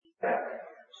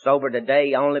Sober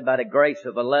today only by the grace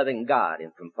of a loving God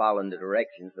and from following the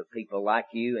directions of people like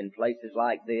you in places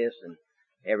like this and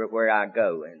everywhere I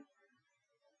go. And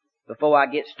before I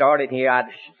get started here, I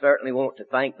certainly want to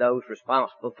thank those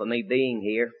responsible for me being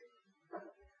here.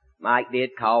 Mike did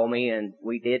call me and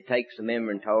we did take some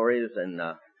inventories, and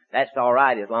that's all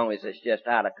right as long as it's just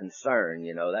out of concern.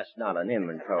 You know, that's not an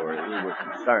inventory. We were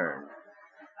concerned.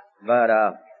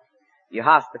 But your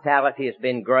hospitality has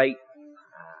been great.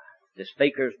 The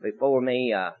speakers before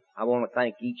me, I want to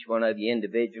thank each one of you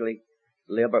individually.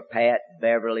 Libber, Pat,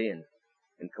 Beverly, and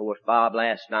of course Bob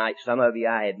last night. Some of you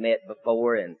I had met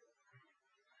before,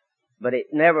 but it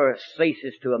never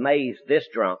ceases to amaze this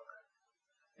drunk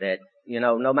that, you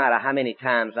know, no matter how many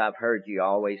times I've heard you, I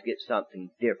always get something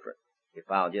different if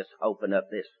I'll just open up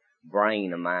this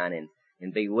brain of mine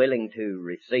and be willing to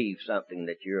receive something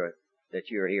that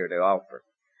you're here to offer.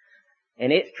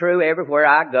 And it's true everywhere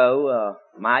I go.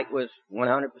 Mike was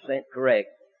 100% correct.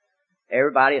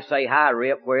 Everybody will say, "Hi,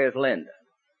 Rip, where's Linda?"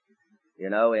 You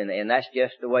know, and that's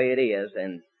just the way it is.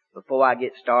 And before I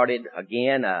get started,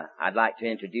 again, I'd like to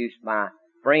introduce my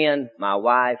friend, my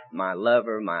wife, my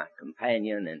lover, my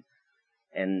companion,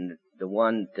 and the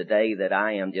one today that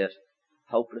I am just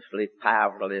hopelessly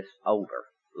powerless over,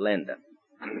 Linda.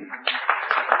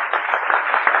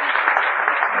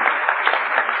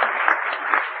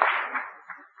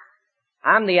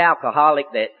 I'm the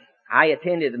alcoholic that I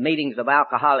attended the meetings of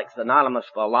Alcoholics Anonymous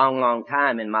for a long, long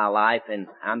time in my life, and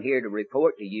I'm here to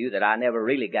report to you that I never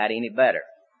really got any better.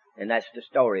 And that's the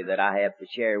story that I have to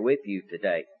share with you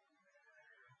today.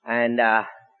 And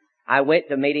I went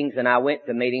to meetings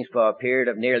for a period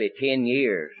of nearly 10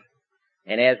 years.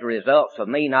 And as a result of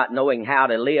me not knowing how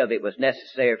to live, it was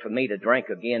necessary for me to drink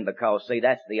again because, see,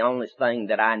 that's the only thing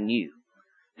that I knew.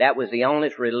 That was the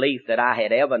only relief that I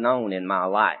had ever known in my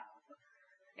life.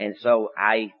 And so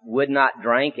I would not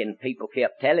drink, and people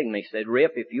kept telling me, said,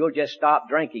 "Rip, if you'll just stop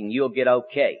drinking, you'll get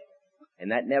okay."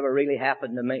 And that never really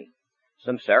happened to me.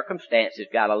 Some circumstances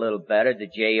got a little better, the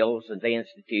jails and the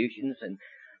institutions,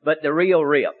 but the real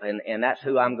Rip, and that's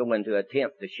who I'm going to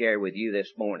attempt to share with you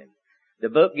this morning. The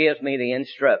book gives me the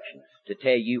instructions to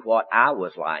tell you what I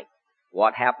was like,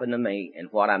 what happened to me,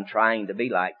 and what I'm trying to be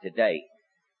like today.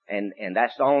 And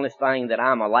that's the only thing that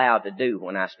I'm allowed to do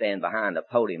when I stand behind the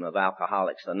podium of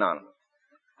Alcoholics Anonymous.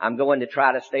 I'm going to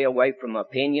try to stay away from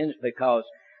opinions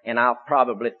and I'll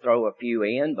probably throw a few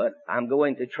in, but I'm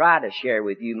going to try to share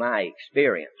with you my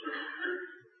experience.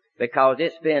 Because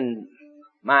it's been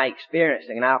my experience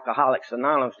in Alcoholics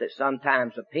Anonymous that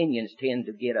sometimes opinions tend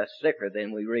to get us sicker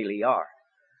than we really are.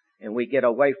 And we get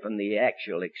away from the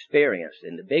actual experience.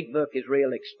 And the big book is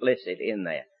real explicit in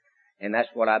that. And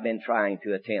that's what I've been trying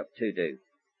to attempt to do.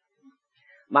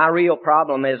 My real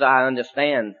problem, as I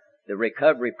understand the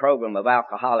recovery program of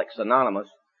Alcoholics Anonymous,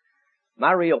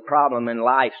 my real problem in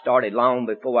life started long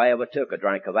before I ever took a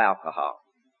drink of alcohol.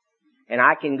 And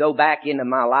I can go back into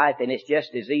my life, and it's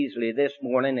just as easily this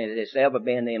morning as it's ever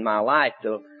been in my life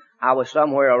till I was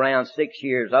somewhere around 6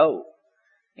 years old.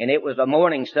 And it was a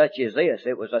morning such as this.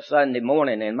 It was a Sunday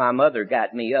morning, and my mother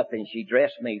got me up and she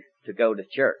dressed me to go to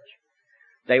church.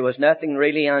 There was nothing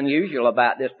really unusual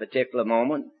about this particular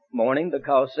morning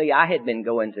because, see, I had been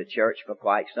going to church for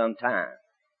quite some time.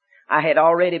 I had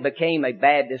already became a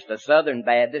Baptist, a Southern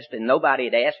Baptist, and nobody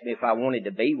had asked me if I wanted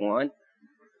to be one,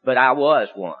 but I was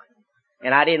one.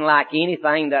 And I didn't like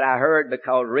anything that I heard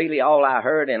because really all I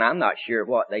heard, and I'm not sure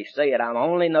what they said, I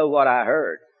only know what I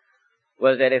heard,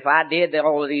 was that if I did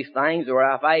all of these things or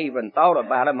if I even thought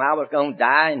about them, I was going to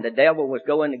die and the devil was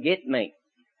going to get me.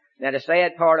 Now, the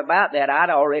sad part about that,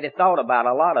 I'd already thought about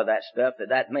a lot of that stuff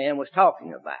that man was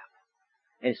talking about.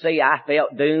 And see, I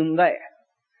felt doomed there.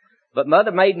 But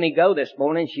Mother made me go this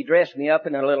morning. She dressed me up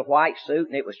in a little white suit,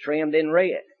 and it was trimmed in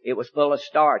red. It was full of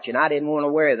starch, and I didn't want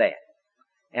to wear that.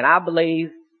 And I believe,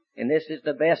 and this is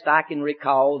the best I can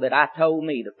recall, that I told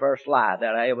me the first lie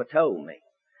that I ever told me.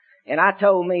 And I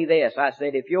told me this. I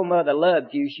said, if your mother loved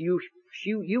you,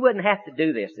 you wouldn't have to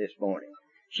do this morning.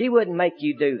 She wouldn't make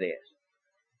you do this.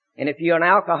 And if you're an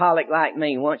alcoholic like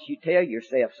me, once you tell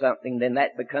yourself something, then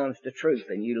that becomes the truth,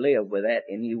 and you live with that,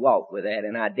 and you walk with that,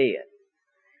 and I did.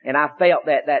 And I felt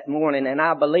that morning, and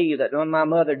I believe that when my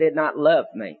mother did not love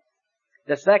me.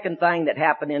 The second thing that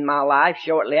happened in my life,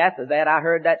 shortly after that, I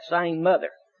heard that same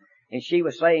mother. And she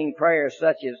was saying prayers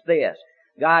such as this: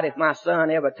 God, if my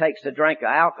son ever takes a drink of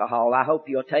alcohol, I hope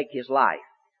you'll take his life.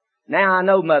 Now I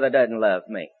know Mother doesn't love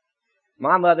me.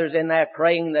 My mother's in there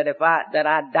praying that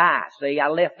I'd die. See, I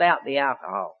left out the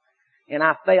alcohol. And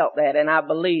I felt that, and I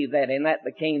believed that, and that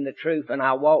became the truth, and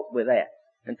I walked with that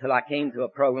until I came to a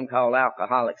program called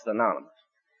Alcoholics Anonymous.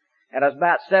 And I was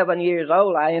about 7 years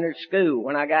old, I entered school.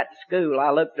 When I got to school,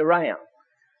 I looked around.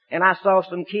 And I saw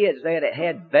some kids there that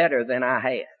had better than I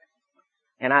had.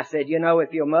 And I said, you know,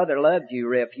 if your mother loved you,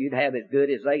 Riff, you'd have as good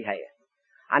as they had.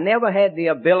 I never had the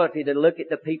ability to look at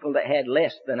the people that had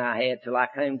less than I had till I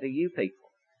came to you people.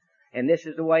 And this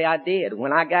is the way I did.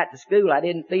 When I got to school, I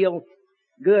didn't feel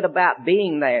good about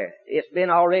being there. It's been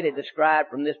already described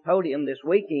from this podium this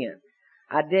weekend.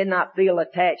 I did not feel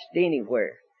attached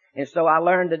anywhere. And so I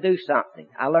learned to do something.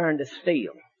 I learned to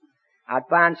steal. I'd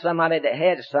find somebody that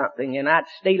had something and I'd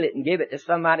steal it and give it to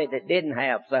somebody that didn't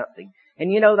have something.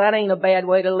 And you know, that ain't a bad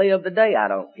way to live today, I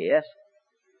don't guess.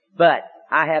 But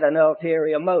I had an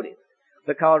ulterior motive.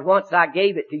 Because once I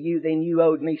gave it to you, then you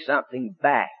owed me something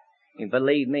back. And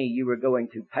believe me, you were going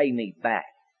to pay me back.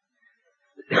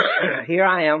 Here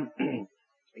I am.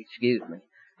 Excuse me.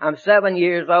 I'm 7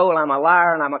 years old, I'm a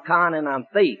liar, and I'm a con, and I'm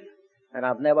a thief. And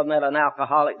I've never met an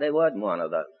alcoholic that wasn't one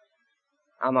of those.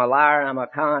 I'm a liar, I'm a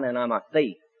con, and I'm a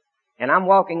thief. And I'm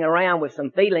walking around with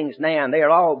some feelings now, and they're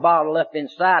all bottled up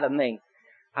inside of me.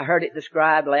 I heard it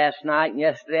described last night and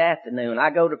yesterday afternoon. I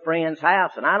go to friends'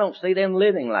 house, and I don't see them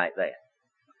living like that.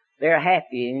 They're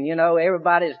happy, and you know,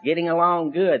 everybody's getting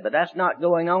along good, but that's not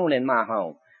going on in my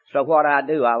home. So what I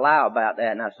do, I lie about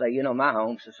that, and I say, you know, my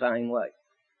home's the same way.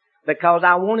 Because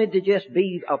I wanted to just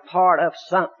be a part of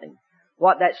something.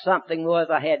 What that something was,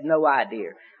 I had no idea.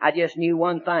 I just knew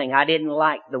one thing. I didn't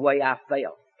like the way I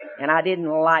felt. And I didn't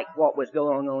like what was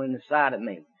going on inside of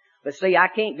me. But see, I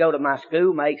can't go to my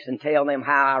schoolmates and tell them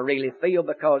how I really feel,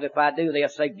 because if I do, they'll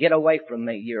say, get away from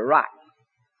me, you're right.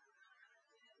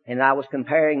 And I was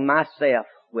comparing myself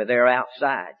with their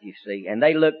outside, you see. And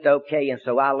they looked okay, and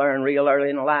so I learned real early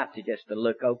in life to just to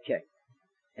look okay.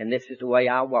 And this is the way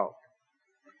I walk.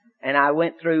 And I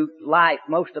went through life,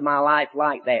 most of my life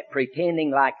like that,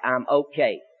 pretending like I'm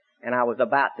okay. And I was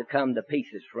about to come to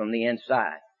pieces from the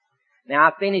inside. Now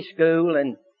I finished school,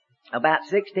 and about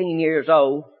 16 years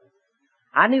old,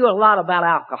 I knew a lot about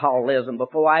alcoholism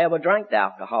before I ever drank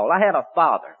alcohol. I had a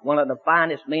father, one of the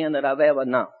finest men that I've ever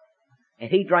known. And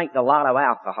he drank a lot of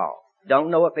alcohol.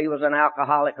 Don't know if he was an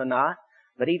alcoholic or not,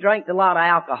 but he drank a lot of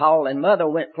alcohol, and Mother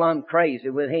went plumb crazy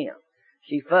with him.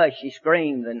 She fussed, she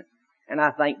screamed, and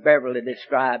I think Beverly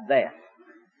described that.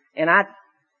 And I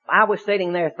was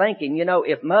sitting there thinking, you know,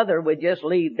 if Mother would just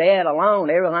leave Dad alone,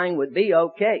 everything would be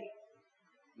okay.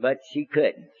 But she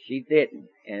couldn't. She didn't.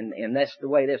 And that's the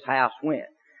way this house went.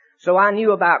 So I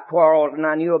knew about quarrels, and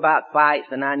I knew about fights,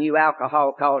 and I knew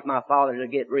alcohol caused my father to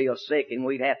get real sick, and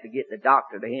we'd have to get the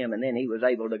doctor to him, and then he was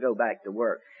able to go back to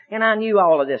work. And I knew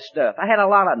all of this stuff. I had a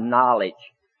lot of knowledge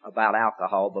about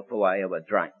alcohol before I ever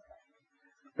drank.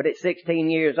 But at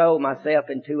 16 years old, myself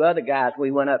and two other guys,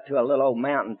 we went up to a little old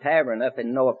mountain tavern up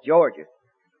in North Georgia.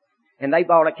 And they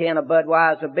bought a can of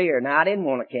Budweiser beer. Now, I didn't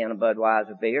want a can of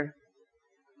Budweiser beer.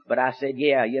 But I said,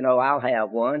 yeah, you know, I'll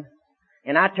have one.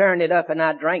 And I turned it up and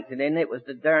I drank it, and it was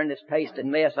the darndest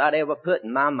tasting mess I'd ever put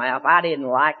in my mouth. I didn't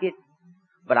like it,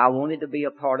 but I wanted to be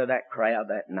a part of that crowd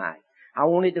that night. I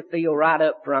wanted to feel right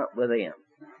up front with them.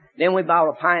 Then we bought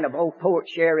a pint of old port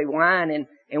sherry wine,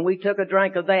 and we took a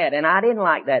drink of that. And I didn't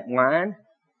like that wine.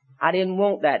 I didn't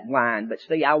want that wine, but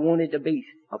see, I wanted to be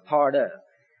a part of it.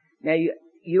 Now,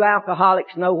 you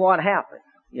alcoholics know what happened.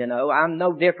 You know, I'm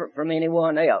no different from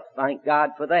anyone else. Thank God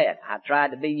for that. I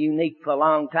tried to be unique for a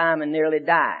long time and nearly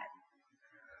died.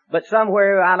 But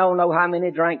somewhere, I don't know how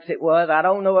many drinks it was. I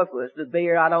don't know if it was the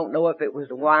beer. I don't know if it was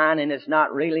the wine, and it's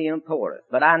not really important.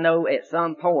 But I know at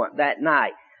some point that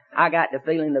night, I got to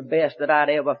feeling the best that I'd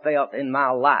ever felt in my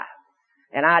life.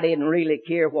 And I didn't really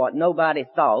care what nobody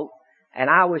thought. And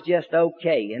I was just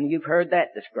okay. And you've heard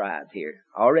that described here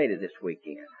already this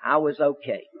weekend. I was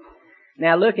okay.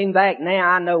 Now, looking back now,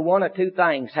 I know one or two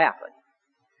things happened.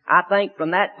 I think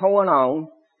from that point on,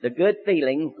 the good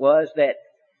feeling was that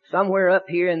somewhere up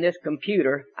here in this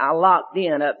computer, I locked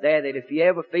in up there that if you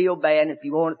ever feel bad and if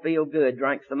you want to feel good,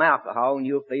 drink some alcohol and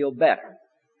you'll feel better.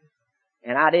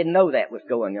 And I didn't know that was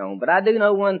going on. But I do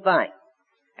know one thing.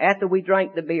 After we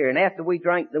drank the beer and after we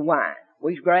drank the wine,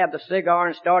 we grabbed a cigar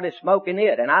and started smoking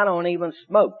it. And I don't even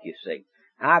smoke, you see.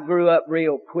 I grew up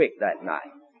real quick that night.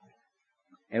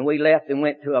 And we left and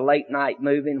went to a late night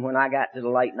movie. And when I got to the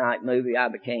late night movie, I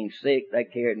became sick. They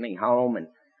carried me home,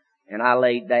 and I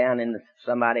laid down, and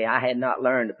I had not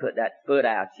learned to put that foot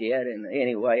out yet. And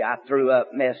anyway, I threw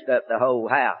up, messed up the whole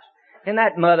house. And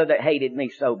that mother that hated me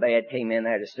so bad came in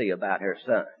there to see about her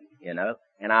son, you know.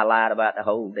 And I lied about the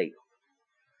whole deal.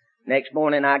 Next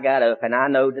morning I got up, and I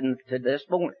know to this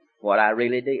morning what I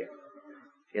really did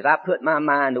is I put my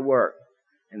mind to work.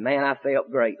 And man, I felt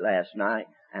great last night.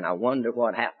 And I wonder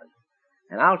what happened.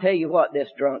 And I'll tell you what this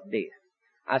drunk did.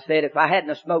 I said, if I hadn't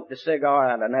have smoked a cigar,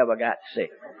 I'd have never got sick.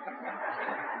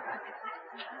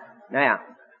 Now,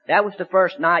 that was the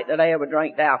first night that I ever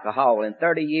drank alcohol, and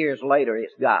 30 years later,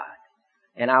 it's God.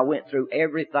 And I went through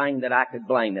everything that I could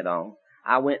blame it on.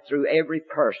 I went through every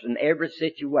person, every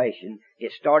situation.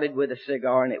 It started with a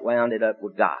cigar, and it wound it up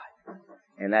with God.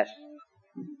 And that's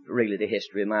really the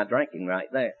history of my drinking right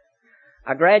there.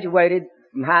 I graduated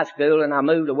from high school, and I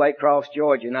moved away across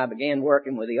Georgia, and I began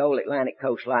working with the old Atlantic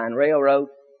Coastline Railroad.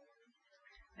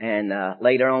 And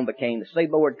later on became the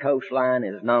Seaboard Coastline,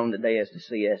 is known today as the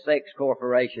CSX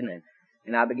Corporation,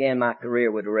 and I began my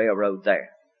career with the railroad there.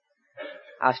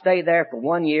 I stayed there for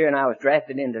 1 year, and I was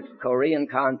drafted into the Korean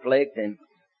conflict, and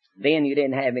then you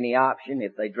didn't have any option.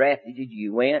 If they drafted you,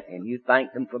 you went, and you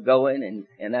thanked them for going,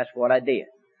 and that's what I did.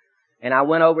 And I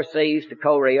went overseas to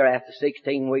Korea after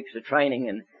 16 weeks of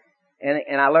training,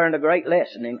 and I learned a great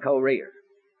lesson in Korea.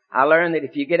 I learned that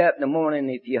if you get up in the morning,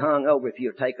 if you're hungover, if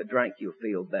you'll take a drink, you'll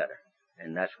feel better.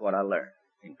 And that's what I learned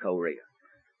in Korea.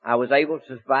 I was able to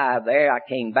survive there. I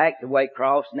came back to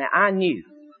Waycross. Now, I knew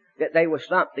that there was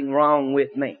something wrong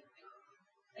with me,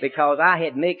 because I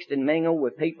had mixed and mingled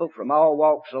with people from all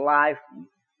walks of life,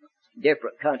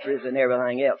 different countries and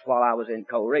everything else while I was in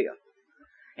Korea.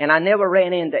 And I never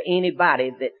ran into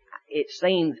anybody that it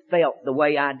seemed felt the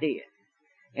way I did.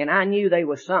 And I knew there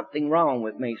was something wrong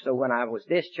with me. So when I was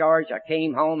discharged, I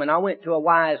came home and I went to a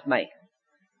wise man,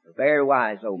 a very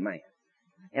wise old man.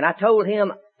 And I told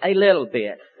him a little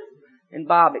bit. And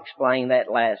Bob explained that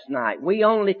last night. We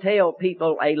only tell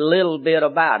people a little bit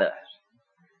about us.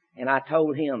 And I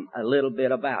told him a little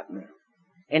bit about me.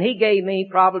 And he gave me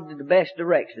probably the best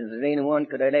directions that anyone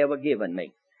could have ever given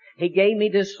me. He gave me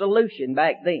the solution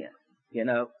back then, you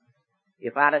know.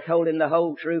 If I'd have told him the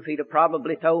whole truth, he'd have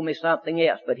probably told me something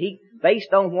else. But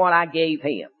based on what I gave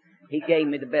him, he gave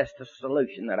me the best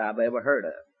solution that I've ever heard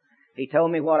of. He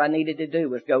told me what I needed to do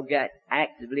was go get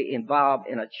actively involved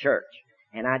in a church.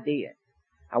 And I did.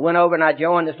 I went over and I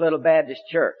joined this little Baptist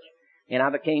church. And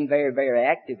I became very, very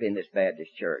active in this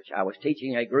Baptist church. I was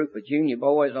teaching a group of junior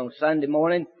boys on Sunday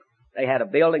morning. They had a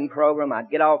building program. I'd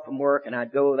get off from work and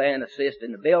I'd go there and assist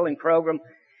in the building program.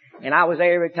 And I was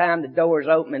there every time the doors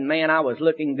opened, and man, I was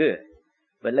looking good.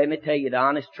 But let me tell you the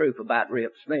honest truth about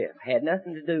Rip Smith. It had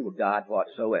nothing to do with God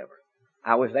whatsoever.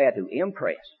 I was there to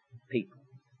impress people.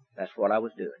 That's what I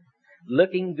was doing.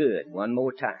 Looking good one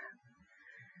more time.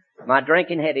 My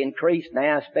drinking had increased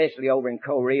now, especially over in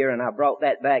Korea, and I brought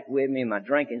that back with me. My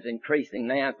drinking's increasing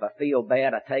now. If I feel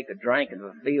bad, I take a drink. And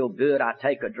if I feel good, I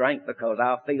take a drink because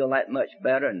I'll feel that much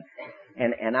better.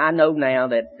 And I know now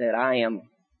that I am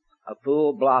a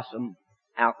full blossom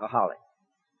alcoholic.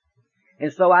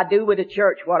 And so I do with the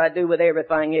church what I do with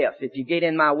everything else. If you get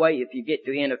in my way, if you get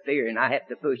to interfering, I have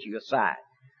to push you aside.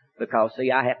 Because, see,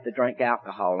 I have to drink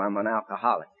alcohol. I'm an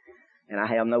alcoholic. And I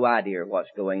have no idea what's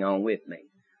going on with me.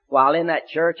 While in that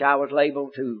church, I was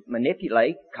able to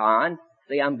manipulate, con.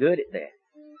 See, I'm good at that.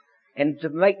 And to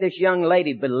make this young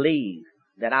lady believe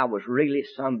that I was really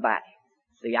somebody.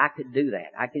 See, I could do that.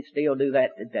 I can still do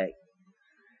that today.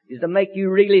 Is to make you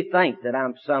really think that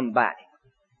I'm somebody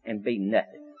and be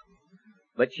nothing.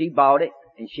 But she bought it,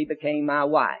 and she became my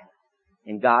wife.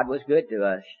 And God was good to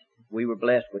us. We were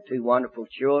blessed with 2 wonderful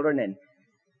children,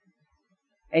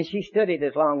 and she stood it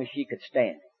as long as she could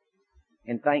stand it.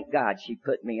 And thank God she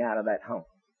put me out of that home.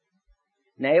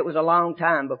 Now, it was a long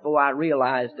time before I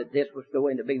realized that this was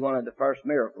going to be one of the first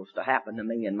miracles to happen to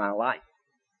me in my life.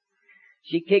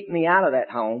 She kicked me out of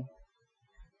that home,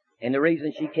 and the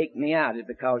reason she kicked me out is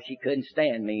because she couldn't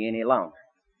stand me any longer.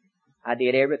 I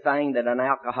did everything that an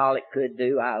alcoholic could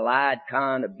do. I lied,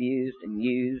 conned, abused, and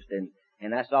used,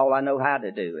 and that's all I know how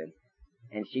to do.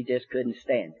 And she just couldn't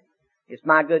stand it. It's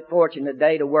my good fortune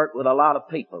today to work with a lot of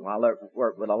people. I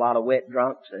work with a lot of wet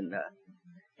drunks,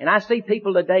 and I see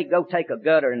people today go take a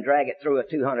gutter and drag it through a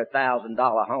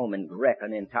 $200,000 home and wreck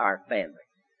an entire family.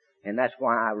 And that's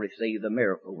why I received the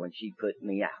miracle when she put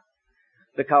me out.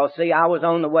 Because, see, I was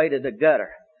on the way to the gutter,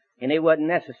 and it wasn't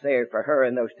necessary for her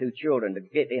and those 2 children to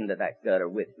get into that gutter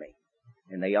with me.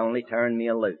 And they only turned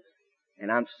me loose. And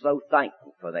I'm so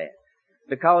thankful for that.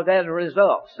 Because as a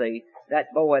result, see, that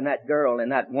boy and that girl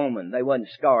and that woman, they wasn't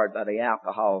scarred by the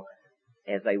alcohol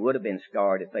as they would have been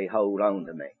scarred if they hold on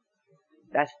to me.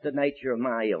 That's the nature of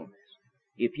my illness.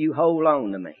 If you hold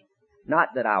on to me, not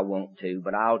that I want to,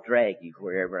 but I'll drag you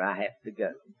wherever I have to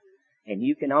go. And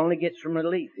you can only get some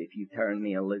relief if you turn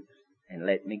me loose and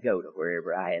let me go to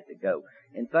wherever I had to go.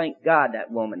 And thank God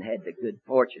that woman had the good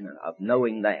fortune of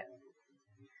knowing that.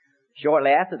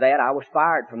 Shortly after that, I was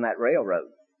fired from that railroad.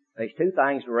 There's 2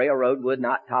 things the railroad would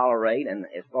not tolerate, and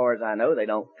as far as I know, they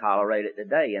don't tolerate it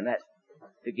today, and that's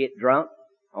to get drunk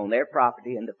on their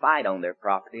property and to fight on their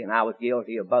property, and I was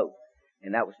guilty of both.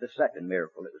 And that was the second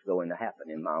miracle that was going to happen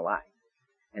in my life.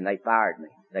 And they fired me.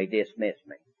 They dismissed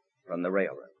me from the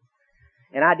railroad.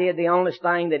 And I did the only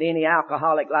thing that any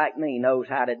alcoholic like me knows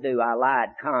how to do. I lied,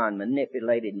 conned,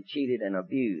 manipulated, and cheated and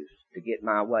abused to get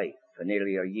my way for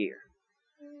nearly a year.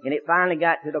 And it finally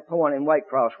got to the point in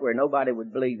Waycross where nobody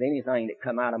would believe anything that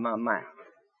come out of my mouth.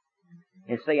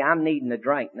 And see, I'm needing a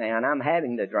drink now, and I'm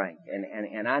having the drink,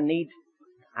 and I need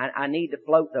to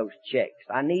float those checks.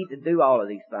 I need to do all of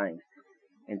these things.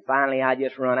 And finally, I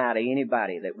just run out of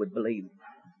anybody that would believe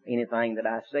anything that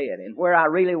I said. And where I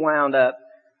really wound up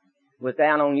was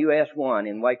down on US 1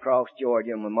 in Waycross,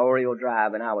 Georgia, Memorial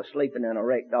Drive, and I was sleeping in a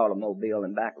wrecked automobile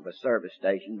in back of a service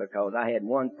station because I had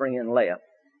one friend left,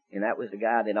 and that was the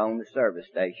guy that owned the service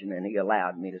station, and he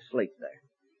allowed me to sleep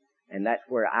there. And that's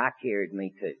where I carried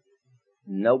me to.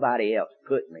 Nobody else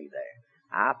put me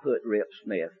there. I put Rip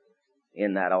Smith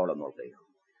in that automobile.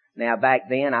 Now back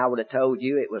then I would have told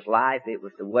you it was life, it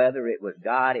was the weather, it was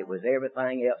God, it was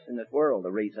everything else in this world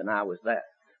the reason I was there.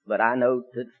 But I know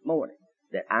to this morning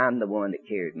that I'm the one that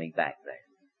carried me back there.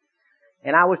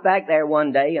 And I was back there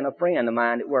one day, and a friend of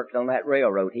mine that worked on that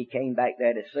railroad, he came back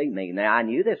there to see me. Now I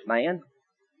knew this man.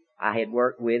 I had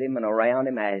worked with him and around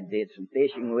him. I did some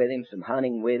fishing with him, some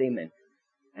hunting with him,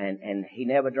 and he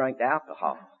never drank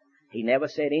alcohol. He never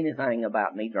said anything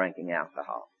about me drinking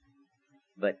alcohol.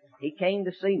 But he came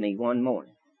to see me one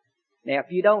morning. Now, if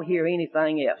you don't hear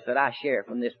anything else that I share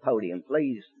from this podium,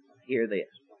 please hear this.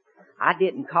 I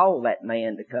didn't call that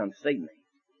man to come see me.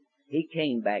 He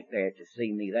came back there to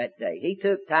see me that day. He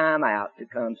took time out to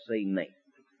come see me.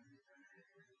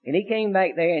 And he came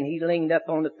back there and he leaned up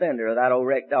on the fender of that old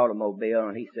wrecked automobile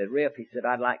and he said, Rip, he said,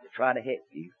 I'd like to try to help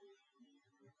you.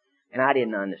 And I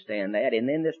didn't understand that. And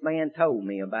then this man told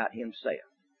me about himself.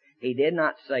 He did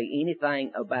not say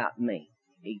anything about me.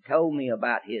 He told me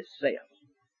about himself.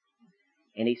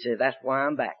 And he said, that's why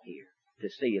I'm back here, to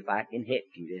see if I can help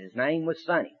you. His name was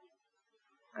Sonny.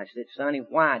 I said, Sonny,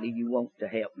 why do you want to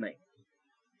help me?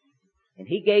 And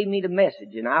he gave me the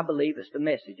message, and I believe it's the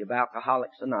message of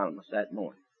Alcoholics Anonymous that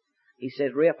morning. He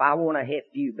said, Rip, I want to help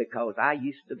you because I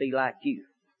used to be like you,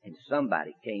 and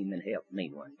somebody came and helped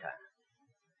me one time.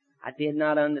 I did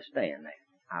not understand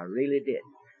that. I really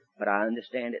didn't. But I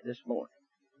understand it this morning.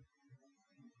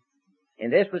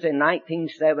 And this was in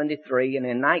 1973, and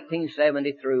in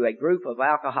 1973, a group of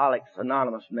Alcoholics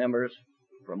Anonymous members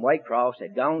from Waycross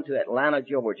had gone to Atlanta,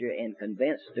 Georgia, and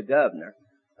convinced the governor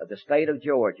of the state of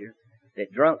Georgia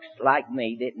that drunks like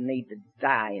me didn't need to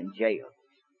die in jail.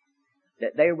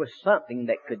 That there was something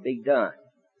that could be done.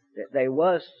 That there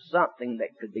was something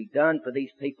that could be done for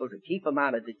these people to keep them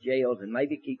out of the jails and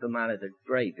maybe keep them out of the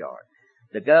graveyard.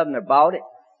 The governor bought it,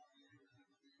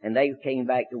 and they came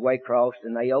back to Waycross,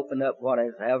 and they opened up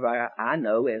whatever I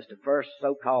know as the first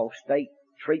so-called state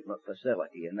treatment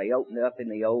facility, and they opened it up in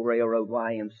the old railroad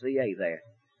YMCA there.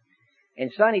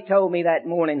 And Sonny told me that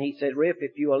morning, he said, Rip,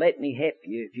 if you'll let me help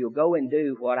you, if you'll go and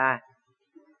do what I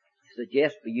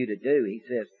suggest for you to do, he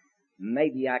says,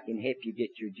 maybe I can help you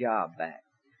get your job back.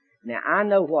 Now, I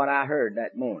know what I heard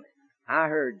that morning. I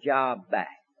heard job back.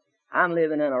 I'm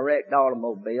living in a wrecked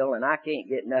automobile, and I can't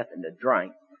get nothing to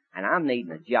drink, and I'm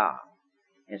needing a job.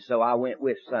 And so I went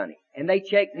with Sonny. And they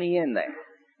checked me in there.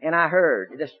 And I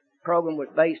heard this program was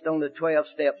based on the 12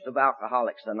 steps of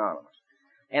Alcoholics Anonymous.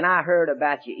 And I heard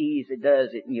about your easy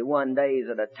does it and your 1 days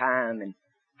at a time and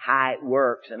how it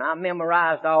works. And I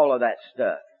memorized all of that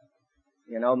stuff.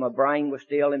 You know, my brain was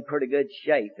still in pretty good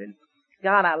shape. And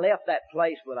God, I left that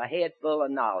place with a head full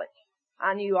of knowledge.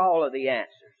 I knew all of the answers.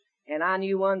 And I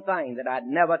knew one thing, that I'd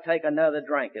never take another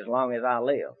drink as long as I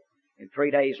lived. And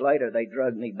 3 days later, they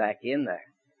drugged me back in there,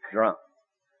 drunk.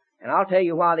 And I'll tell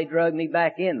you why they drugged me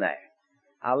back in there.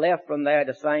 I left from there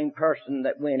the same person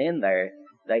that went in there.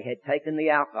 They had taken the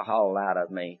alcohol out of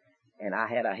me, and I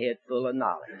had a head full of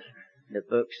knowledge. The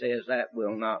book says that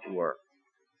will not work.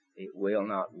 It will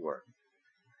not work.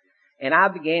 And I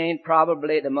began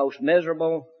probably the most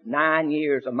miserable 9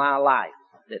 years of my life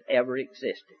that ever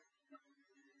existed.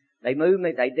 They moved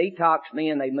me, they detoxed me,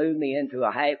 and they moved me into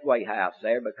a halfway house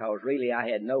there because really I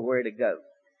had nowhere to go.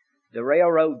 The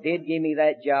railroad did give me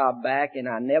that job back, and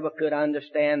I never could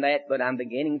understand that, but I'm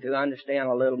beginning to understand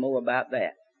a little more about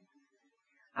that.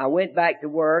 I went back to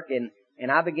work,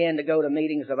 and I began to go to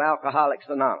meetings of Alcoholics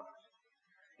Anonymous.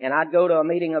 And I'd go to a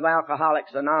meeting of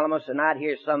Alcoholics Anonymous, and I'd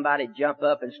hear somebody jump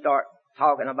up and start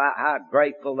talking about how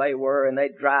grateful they were, and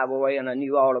they'd drive away in a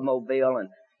new automobile,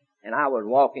 and I was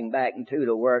walking back into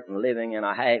the work and living in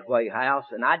a halfway house,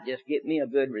 and I'd just get me a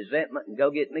good resentment and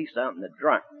go get me something to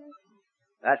drink.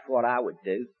 That's what I would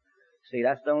do. See,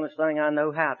 that's the only thing I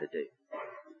know how to do.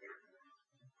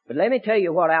 But let me tell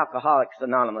you what Alcoholics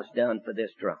Anonymous done for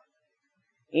this drunk.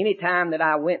 Any time that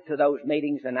I went to those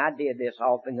meetings, and I did this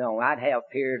off and on, I'd have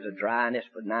periods of dryness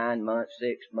for 9 months,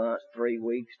 6 months, 3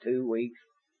 weeks, 2 weeks,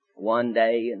 1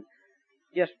 day, and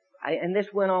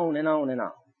this went on and on and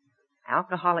on.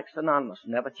 Alcoholics Anonymous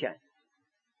never changed.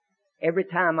 Every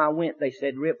time I went, they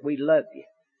said, "Rip, we love you."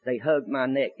 They hugged my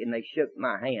neck and they shook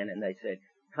my hand and they said,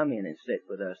 "Come in and sit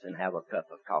with us and have a cup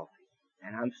of coffee."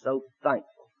 And I'm so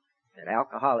thankful that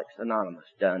Alcoholics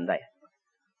Anonymous done that,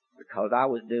 because I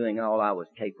was doing all I was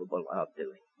capable of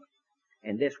doing.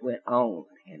 And this went on,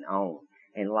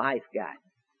 and life got,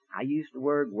 I use the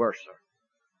word worser.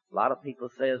 A lot of people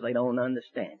says they don't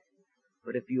understand it.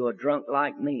 But if you're a drunk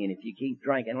like me, and if you keep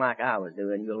drinking like I was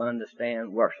doing, you'll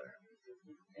understand worser.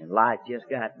 And life just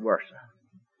got worser.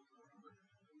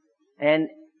 And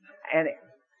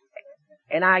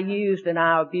I used and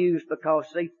I abused because,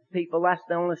 see, people, that's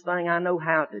the only thing I know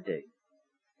how to do.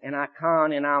 And I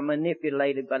con and I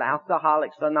manipulated, but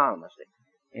Alcoholics Anonymous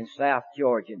in South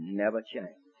Georgia never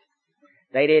changed.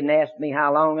 They didn't ask me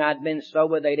how long I'd been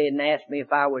sober. They didn't ask me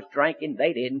if I was drinking.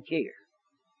 They didn't care.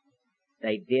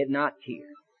 They did not care.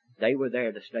 They were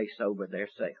there to stay sober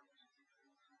themselves.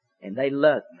 And they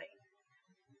loved me.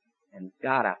 And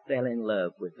God, I fell in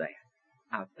love with that.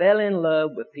 I fell in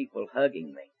love with people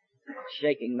hugging me,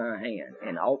 shaking my hand,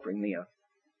 and offering me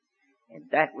and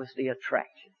that was the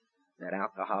attraction that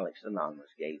Alcoholics Anonymous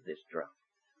gave this drunk.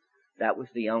 That was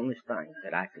the only thing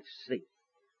that I could see.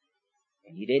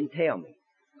 And you didn't tell me.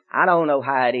 I don't know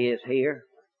how it is here,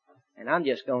 and I'm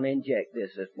just going to inject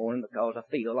this morning because I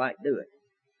feel like doing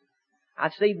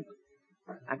it.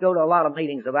 I go to a lot of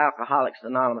meetings of Alcoholics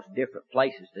Anonymous, different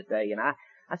places today, and I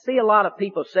see a lot of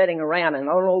people sitting around, and an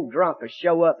old drunk will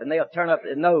show up and they'll turn up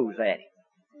their nose at him.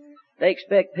 They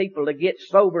expect people to get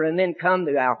sober and then come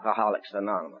to Alcoholics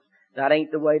Anonymous. That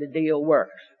ain't the way the deal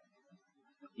works.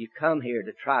 You come here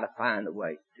to try to find a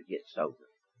way to get sober.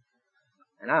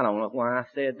 And I don't know why I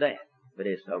said that, but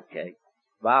it's okay.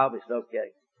 Bob, it's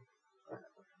okay.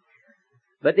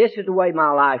 But this is the way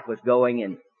my life was going,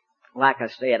 and like I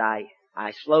said,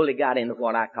 I slowly got into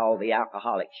what I call the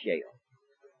alcoholic shell.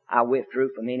 I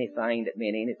withdrew from anything that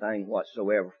meant anything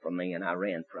whatsoever from me, and I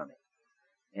ran from it.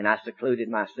 And I secluded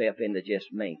myself into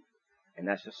just me. And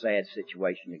that's a sad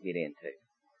situation to get into.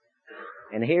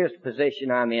 And here's the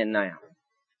position I'm in now.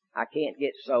 I can't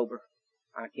get sober.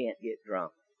 I can't get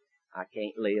drunk. I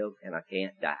can't live, and I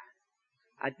can't die.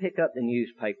 I'd pick up the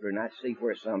newspaper and I'd see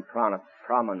where some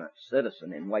prominent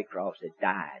citizen in Waycross had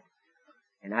died.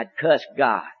 And I'd cuss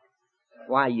God.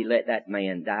 Why you let that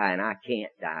man die and I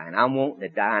can't die, and I'm wanting to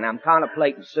die, and I'm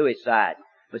contemplating suicide.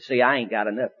 But see, I ain't got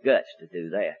enough guts to do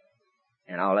that.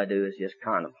 And all I do is just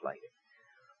contemplate it.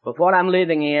 But what I'm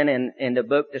living in, and the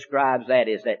book describes that,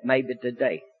 is that maybe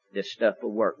today this stuff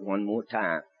will work one more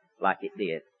time like it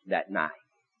did that night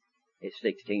at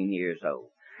 16 years old.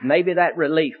 Maybe that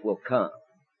relief will come,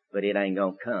 but it ain't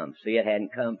gonna come. See, it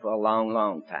hadn't come for a long,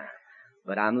 long time.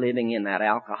 But I'm living in that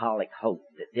alcoholic hope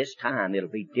that this time it'll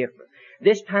be different.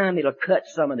 This time it'll cut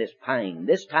some of this pain.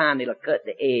 This time it'll cut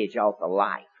the edge off of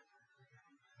life.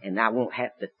 And I won't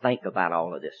have to think about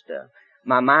all of this stuff.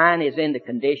 My mind is in the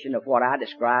condition of what I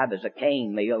describe as a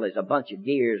cane mill. There's a bunch of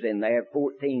gears in there,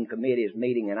 14 committees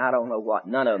meeting, and I don't know what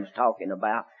none of them's talking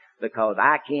about, because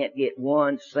I can't get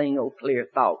one single clear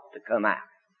thought to come out.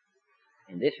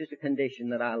 And this is the condition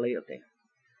that I lived in.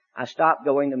 I stopped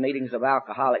going to meetings of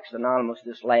Alcoholics Anonymous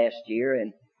this last year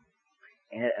and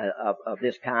of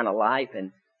this kind of life,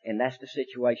 and that's the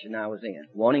situation I was in.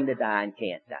 Wanting to die and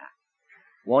can't die.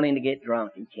 Wanting to get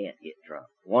drunk and can't get drunk.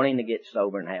 Wanting to get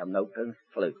sober and have no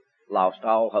clue. Lost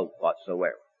all hope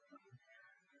whatsoever.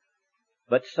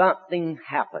 But something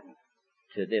happened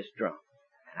to this drunk,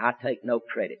 and I take no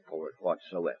credit for it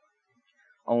whatsoever.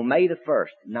 On May the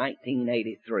 1st,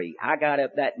 1983, I got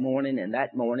up that morning, and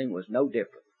that morning was no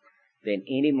different than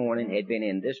any morning had been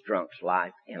in this drunk's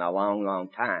life in a long, long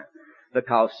time.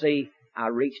 Because, see, I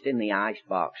reached in the ice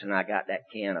box and I got that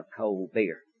can of cold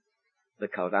beer.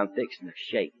 Because I'm fixing to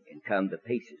shake and come to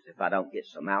pieces if I don't get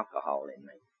some alcohol in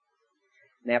me.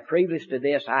 Now, previous to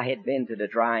this, I had been to the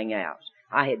drying outs.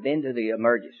 I had been to the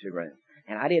emergency room.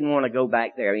 And I didn't want to go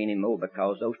back there anymore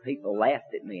because those people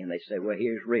laughed at me and they said, "Well,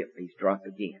 here's Rip. He's drunk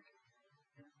again."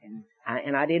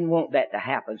 And I didn't want that to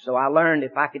happen. So I learned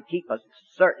if I could keep a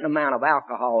certain amount of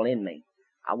alcohol in me,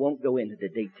 I won't go into the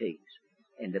DTs.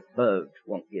 And the bugs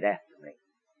won't get after me.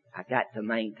 I got to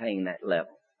maintain that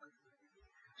level.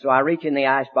 So I reach in the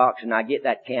ice box and I get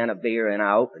that can of beer and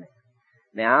I open it.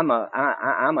 Now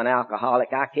I'm an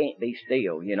alcoholic. I can't be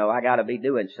still. You know, I got to be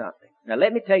doing something. Now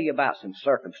let me tell you about some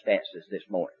circumstances this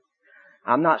morning.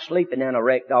 I'm not sleeping in a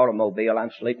wrecked automobile.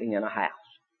 I'm sleeping in a house.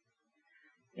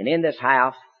 And in this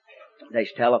house,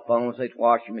 there's telephones, there's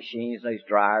washing machines, there's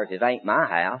dryers. It ain't my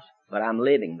house, but I'm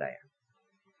living there.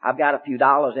 I've got a few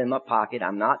dollars in my pocket.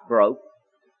 I'm not broke.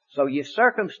 So your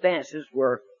circumstances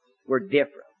were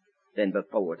different than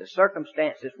before. The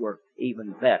circumstances were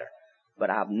even better. But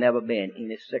I've never been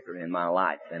any sicker in my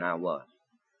life than I was.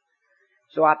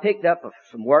 So I picked up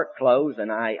some work clothes,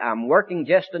 and I'm working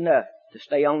just enough to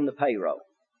stay on the payroll.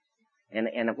 And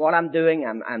what I'm doing,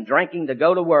 I'm drinking to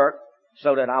go to work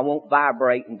so that I won't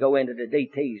vibrate and go into the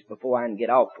DTs before I can get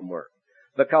off from work.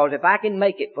 Because if I can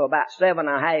make it for about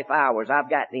 7.5 hours, I've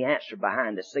got the answer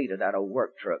behind the seat of that old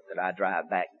work truck that I drive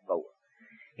back and forth.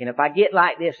 And if I get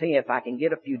like this here, if I can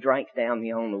get a few drinks down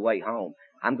me on the way home,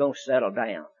 I'm going to settle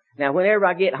down. Now, whenever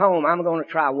I get home, I'm going to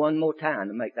try one more time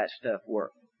to make that stuff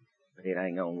work. But it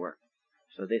ain't going to work.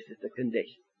 So this is the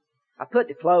condition. I put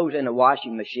the clothes in the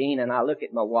washing machine, and I look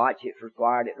at my watch. It's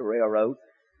required at the railroad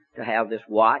to have this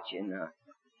watch. And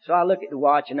so I look at the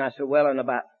watch, and I said, well, in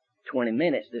about 20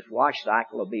 minutes, this wash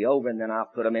cycle will be over, and then I'll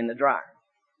put them in the dryer.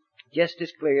 Just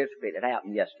as clear as if it had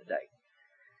happened yesterday.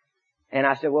 And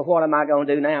I said, well, what am I going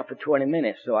to do now for 20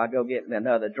 minutes? So I go get me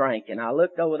another drink. And I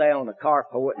looked over there on the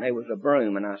carport, and there was a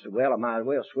broom. And I said, well, I might as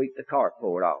well sweep the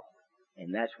carport off.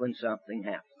 And that's when something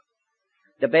happened.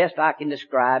 The best I can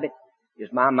describe it is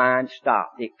my mind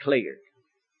stopped. It cleared.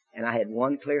 And I had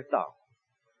one clear thought.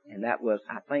 And that was,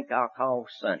 I think I'll call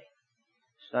Sonny.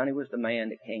 Sonny was the man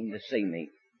that came to see me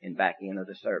and back into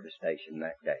the service station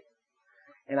that day.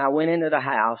 And I went into the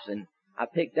house, and I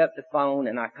picked up the phone,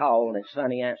 and I called, and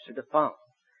Sonny answered the phone.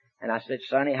 And I said,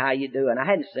 Sonny, how you doing? I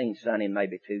hadn't seen Sonny in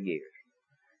maybe 2 years.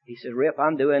 He said, Rip,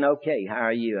 I'm doing okay. How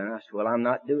are you? And I said, well, I'm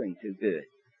not doing too good.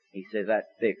 He says, that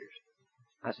figures.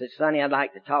 I said, Sonny, I'd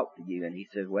like to talk to you. And he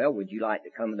says, well, would you like to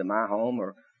come to my home,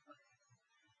 or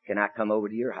can I come over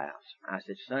to your house? I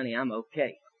said, Sonny, I'm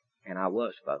okay. And I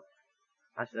was, folks.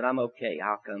 I said, I'm okay.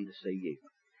 I'll come to see you.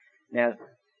 Now,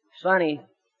 Sonny,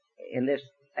 in this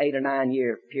 8 or 9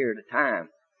 year period of time,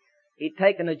 he'd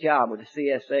taken a job with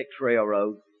the CSX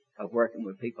Railroad of working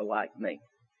with people like me.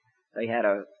 They had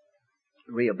a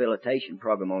rehabilitation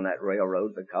program on that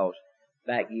railroad because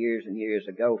back years and years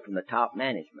ago from the top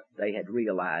management, they had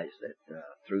realized that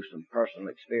through some personal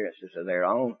experiences of their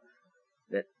own,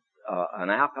 that an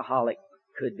alcoholic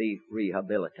could be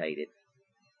rehabilitated,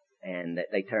 and that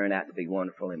they turned out to be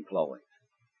wonderful employees.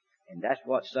 And that's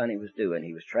what Sonny was doing.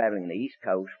 He was traveling the East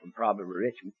Coast from probably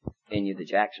Richmond, Virginia to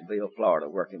Jacksonville, Florida,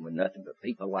 working with nothing but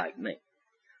people like me.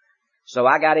 So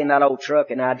I got in that old truck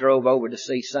and I drove over to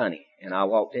see Sonny, and I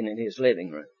walked in his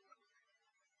living room.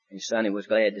 And Sonny was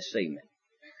glad to see me.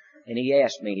 And he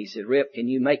asked me, he said, Rip, can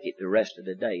you make it the rest of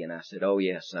the day? And I said, oh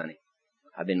yes, Sonny.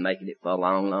 I've been making it for a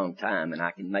long, long time, and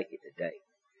I can make it today.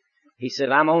 He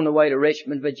said, I'm on the way to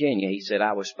Richmond, Virginia. He said,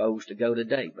 I was supposed to go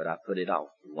today, but I put it off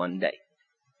one day.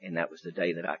 And that was the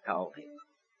day that I called him.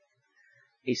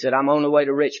 He said, I'm on the way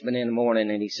to Richmond in the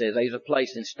morning, and he says, there's a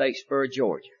place in Statesboro,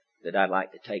 Georgia, that I'd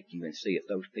like to take you and see if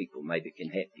those people maybe can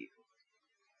help you.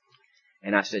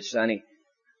 And I said, Sonny,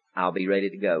 I'll be ready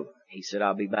to go. He said,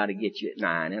 I'll be by to get you at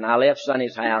 9. And I left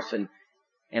Sonny's house, and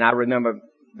I remember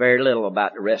very little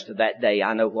about the rest of that day.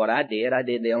 I know what I did. I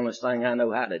did the only thing I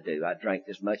know how to do. I drank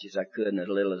as much as I could and as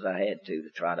little as I had to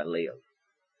try to live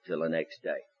till the next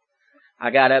day. I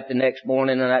got up the next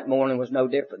morning, and that morning was no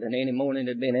different than any morning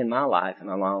that had been in my life in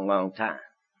a long, long time.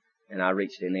 And I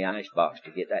reached in the icebox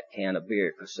to get that can of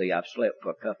beer, because, see, I've slept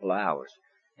for a couple of hours,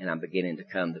 and I'm beginning to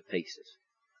come to pieces.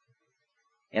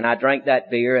 And I drank that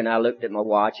beer, and I looked at my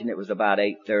watch, and it was about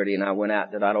 8:30, and I went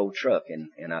out to that old truck,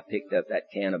 and I picked up that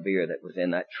can of beer that was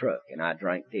in that truck, and I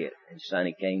drank it, and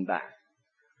Sonny came by.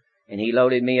 And he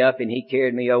loaded me up, and he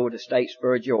carried me over to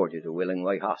Statesboro, Georgia, to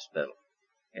Willingway Hospital,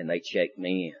 and they checked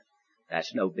me in.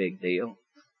 That's no big deal.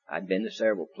 I'd been to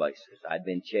several places. I'd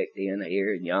been checked in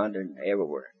here and yonder and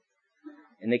everywhere.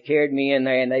 And they carried me in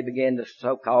there, and they began the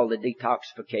so-called the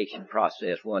detoxification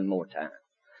process one more time.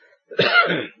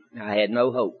 I had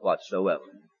no hope whatsoever.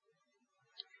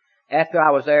 After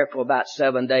I was there for about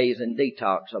 7 days in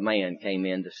detox, a man came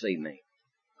in to see me.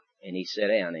 And he sat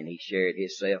down and he shared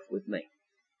himself with me.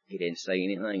 He didn't say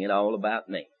anything at all about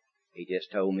me. He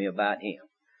just told me about him.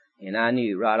 And I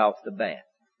knew right off the bat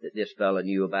that this fellow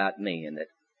knew about me and that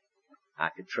I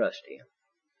could trust him.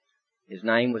 His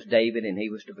name was David, and he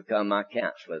was to become my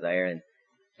counselor there. And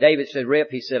David said, Rip,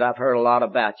 he said, I've heard a lot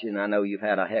about you, and I know you've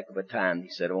had a heck of a time. He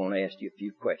said, I want to ask you a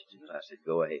few questions. I said,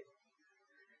 go ahead.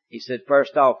 He said,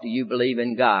 first off, do you believe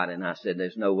in God? And I said,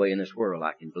 there's no way in this world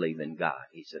I can believe in God.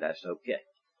 He said, that's okay.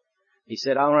 He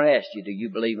said, I want to ask you, do you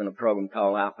believe in a program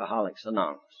called Alcoholics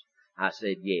Anonymous? I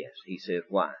said, yes. He says,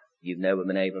 why? You've never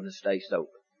been able to stay sober.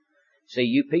 See,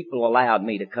 you people allowed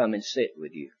me to come and sit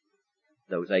with you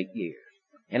those 8 years.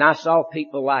 And I saw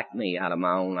people like me out of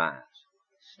my own eyes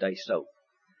stay sober.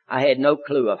 I had no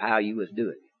clue of how you was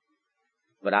doing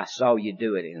it. But I saw you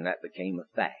do it, and that became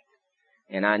a fact.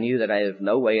 And I knew that there was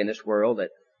no way in this world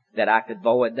that I could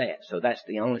avoid that. So that's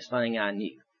the only thing I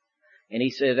knew. And he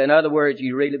says, in other words,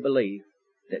 you really believe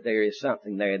that there is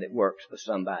something there that works for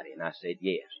somebody? And I said,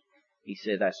 yes. He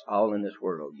said, that's all in this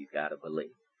world you got to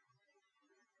believe.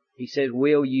 He said,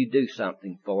 will you do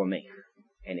something for me?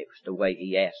 And it was the way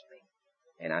he asked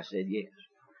me. And I said, yes.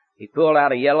 He pulled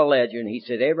out a yellow ledger and he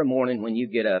said, every morning when you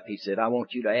get up, he said, I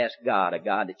want you to ask God, a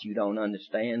God that you don't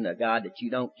understand, a God that you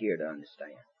don't care to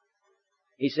understand.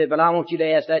 He said, but I want you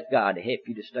to ask that God to help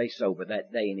you to stay sober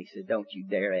that day. And he said, don't you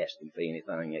dare ask him for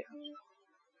anything else.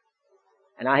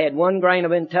 And I had 1 grain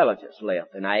of intelligence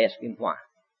left, and I asked him why.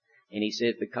 And he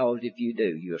said, because if you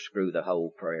do, you'll screw the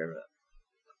whole prayer up.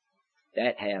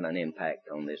 That had an impact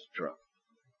on this drunk.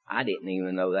 I didn't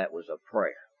even know that was a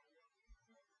prayer.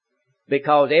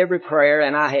 Because every prayer,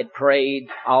 and I had prayed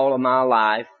all of my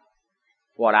life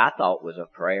what I thought was a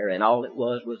prayer, and all it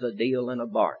was a deal and a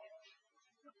bargain.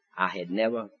 I had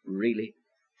never really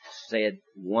said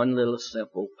one little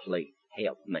simple plea,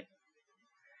 help me.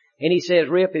 And he says,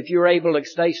 Rip, if you're able to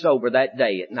stay sober that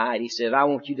day at night, he says, I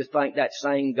want you to thank that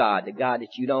same God, the God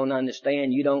that you don't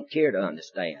understand, you don't care to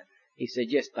understand. He said,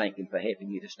 just thank him for helping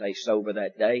you to stay sober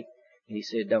that day. And he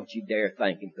said, don't you dare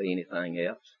thank him for anything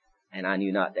else. And I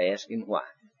knew not to ask him why.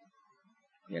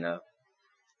 You know.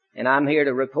 And I'm here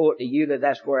to report to you that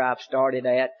that's where I've started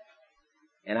at.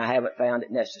 And I haven't found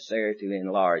it necessary to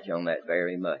enlarge on that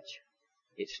very much.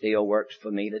 It still works for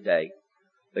me today.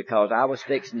 Because I was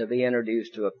fixing to be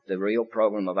introduced to the real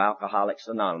program of Alcoholics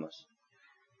Anonymous.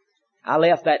 I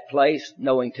left that place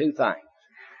knowing 2 things.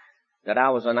 That I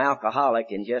was an alcoholic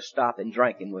and just stopping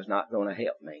drinking was not going to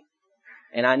help me.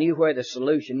 And I knew where the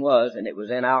solution was, and it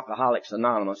was in Alcoholics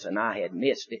Anonymous, and I had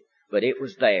missed it, but it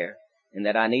was there, and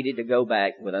that I needed to go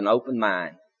back with an open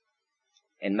mind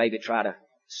and maybe try to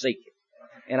seek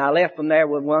it. And I left from there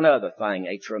with one other thing,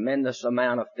 a tremendous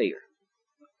amount of fear.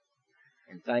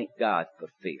 And thank God for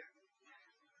fear.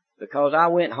 Because I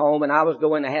went home and I was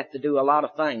going to have to do a lot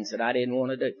of things that I didn't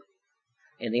want to do.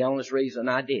 And the only reason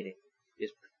I did it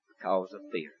is because of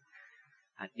fear.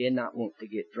 I did not want to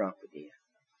get drunk again.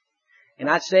 And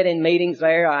I sat in meetings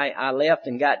there. I left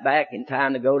and got back in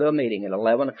time to go to a meeting at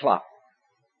 11 o'clock.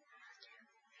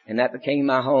 And that became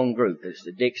my home group. It's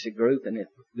the Dixie group, and if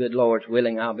good Lord's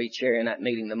willing, I'll be chairing that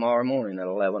meeting tomorrow morning at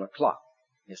 11 o'clock.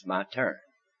 It's my turn.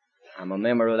 I'm a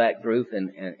member of that group,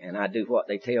 and I do what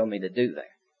they tell me to do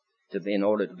there, in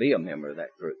order to be a member of that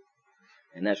group.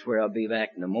 And that's where I'll be back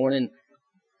in the morning,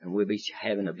 and we'll be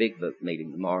having a big book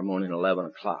meeting tomorrow morning at 11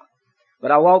 o'clock.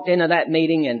 But I walked into that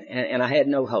meeting, and I had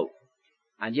no hope.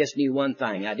 I just knew one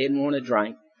thing. I didn't want to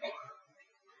drink,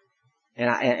 and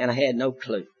I had no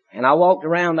clue. And I walked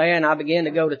around there, and I began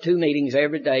to go to 2 meetings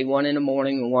every day, one in the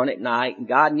morning and one at night. And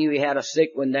God knew he had a sick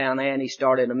one down there, and he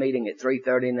started a meeting at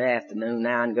 3:30 in the afternoon.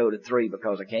 Now I can go to 3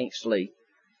 because I can't sleep.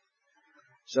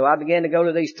 So I began to go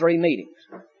to these 3 meetings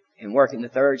and working the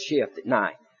 3rd shift at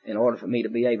night in order for me to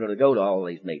be able to go to all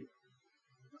these meetings.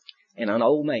 And an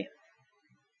old man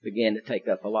began to take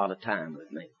up a lot of time with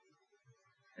me.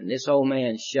 And this old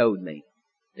man showed me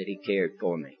that he cared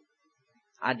for me.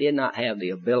 I did not have the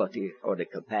ability or the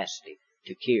capacity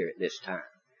to care at this time.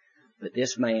 But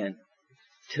this man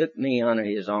took me under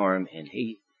his arm, and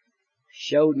he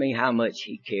showed me how much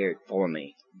he cared for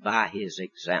me by his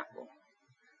example.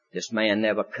 This man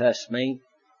never cussed me.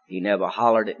 He never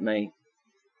hollered at me.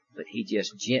 But he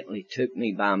just gently took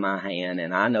me by my hand,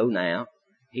 and I know now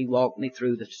he walked me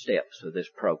through the steps of this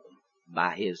program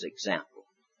by his example.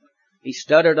 He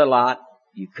stuttered a lot.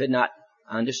 You could not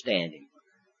understand him.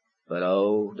 But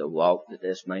oh, the walk that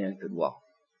this man could walk.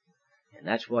 And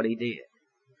that's what he did.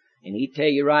 And he'd tell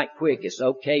you right quick, it's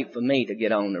okay for me to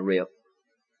get on the rip,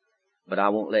 but I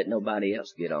won't let nobody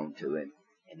else get on to him.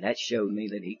 And that showed me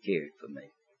that he cared for me.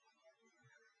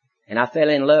 And I fell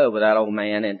in love with that old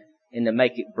man, and to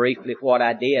make it briefly what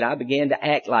I did, I began to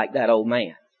act like that old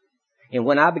man. And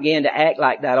when I began to act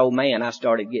like that old man, I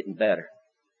started getting better.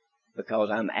 Because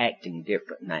I'm acting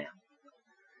different now.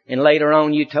 And later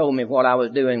on, you told me what I was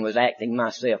doing was acting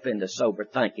myself into sober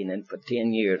thinking. And for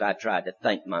 10 years, I tried to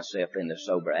think myself into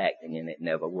sober acting, and it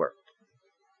never worked.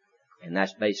 And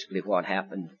that's basically what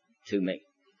happened to me.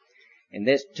 And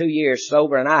this 2 years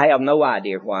sober, and I have no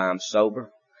idea why I'm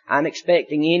sober. I'm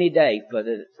expecting any day for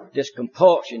this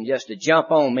compulsion just to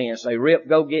jump on me and say, Rip,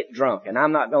 go get drunk. And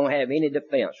I'm not going to have any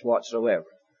defense whatsoever.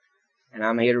 And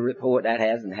I'm here to report that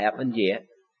hasn't happened yet.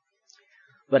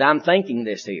 But I'm thinking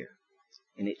this here.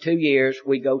 And in 2 years,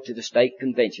 we go to the state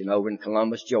convention over in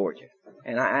Columbus, Georgia.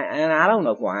 And I don't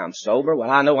know why I'm sober.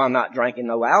 Well, I know I'm not drinking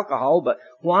no alcohol, but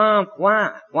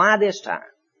why this time?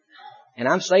 And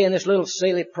I'm saying this little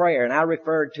silly prayer, and I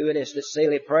referred to it as the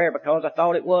silly prayer because I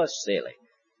thought it was silly.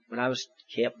 But I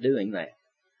kept doing that.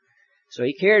 So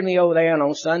he carried me over there, and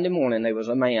on Sunday morning there was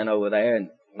a man over there, and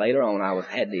later on I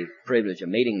had the privilege of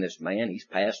meeting this man. He's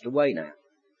passed away now.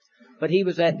 But he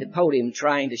was at the podium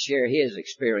trying to share his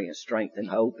experience, strength, and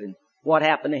hope, and what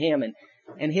happened to him.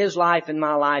 And his life and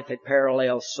my life had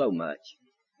paralleled so much.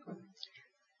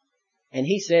 And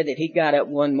he said that he got up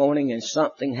one morning and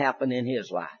something happened in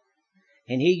his life.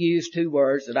 And he used 2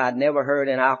 words that I'd never heard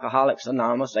in Alcoholics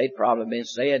Anonymous. They'd probably been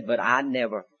said, but I'd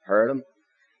never heard them.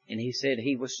 And he said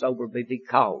he was sober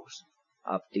because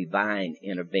of divine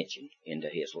intervention into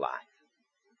his life.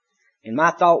 And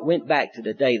my thought went back to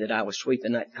the day that I was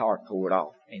sweeping that carport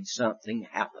off, and something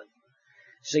happened.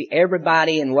 See,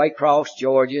 everybody in Waycross,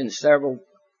 Georgia, and several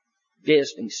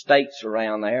visiting states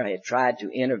around there had tried to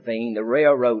intervene. The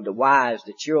railroad, the wives,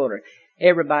 the children,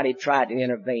 everybody tried to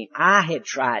intervene. I had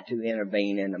tried to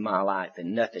intervene into my life,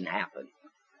 and nothing happened.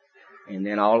 And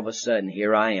then all of a sudden,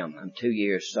 here I am. I'm 2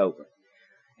 years sober.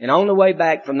 And on the way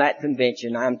back from that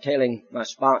convention, I'm telling my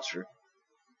sponsor,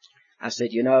 I said,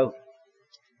 you know,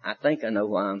 I think I know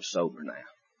why I'm sober now.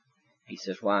 He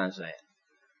says, why is that?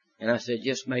 And I said,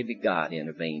 just maybe God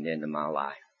intervened into my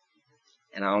life.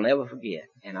 And I'll never forget.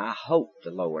 And I hope the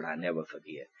Lord I never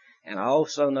forget. And I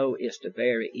also know it's the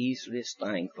very easiest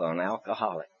thing for an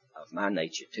alcoholic of my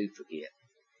nature to forget.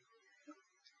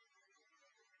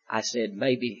 I said,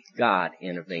 maybe God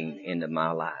intervened into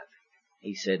my life.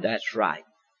 He said, that's right.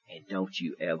 And don't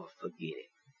you ever forget it.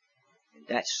 And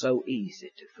that's so easy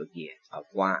to forget of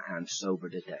why I'm sober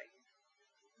today.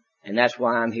 And that's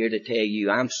why I'm here to tell you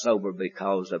I'm sober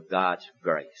because of God's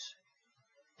grace.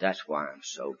 That's why I'm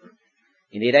sober.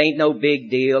 And it ain't no big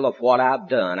deal of what I've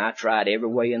done. I tried every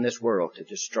way in this world to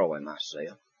destroy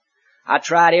myself. I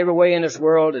tried every way in this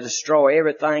world to destroy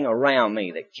everything around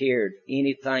me that cared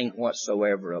anything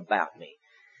whatsoever about me.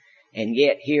 And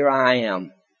yet here I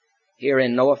am, here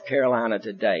in North Carolina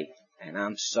today, and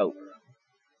I'm sober.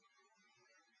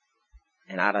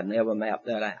 And I'd have never mapped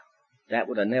that out. That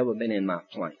would have never been in my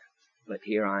plan. But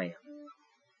here I am.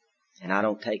 And I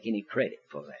don't take any credit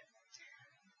for that.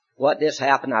 What this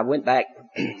happened, I went back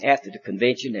after the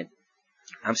convention, and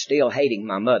I'm still hating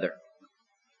my mother.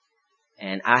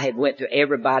 And I had went to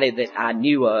everybody that I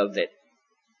knew of that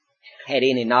had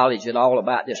any knowledge at all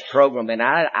about this program, and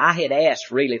I had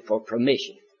asked really for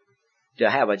permission to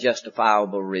have a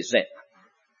justifiable resentment.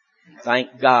 And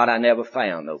thank God I never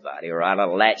found nobody, or I'd have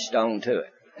latched on to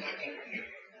it.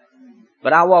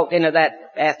 But I walked into that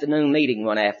afternoon meeting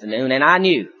one afternoon, and I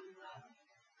knew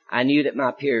that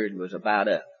my period was about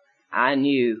up. I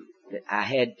knew that I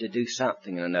had to do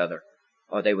something or another,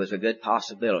 or there was a good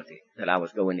possibility that I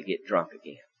was going to get drunk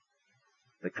again.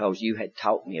 Because you had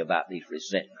taught me about these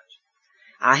resentments.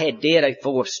 I had did a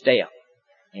 4th step,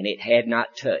 and it had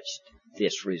not touched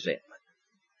this resentment.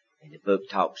 And the book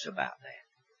talks about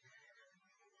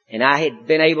that. And I had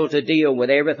been able to deal with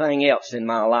everything else in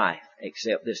my life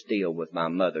except this deal with my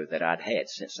mother that I'd had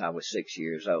since I was 6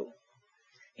 years old.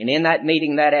 And in that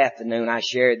meeting that afternoon, I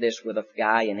shared this with a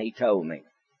guy, and he told me,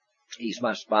 he's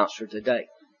my sponsor today.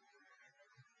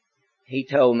 He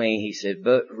told me, he said,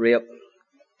 Rip,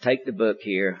 take the book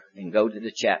here and go to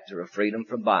the chapter of Freedom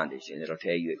from Bondage, and it'll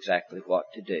tell you exactly what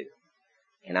to do.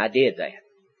 And I did that.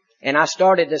 And I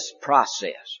started this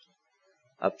process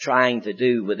of trying to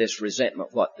do with this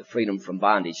resentment what the Freedom from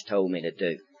Bondage told me to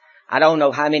do. I don't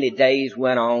know how many days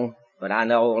went on, but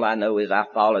all I know is I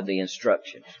followed the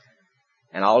instructions.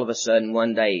 And all of a sudden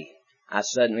one day, I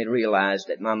suddenly realized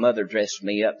that my mother dressed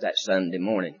me up that Sunday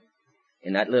morning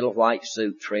in that little white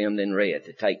suit trimmed in red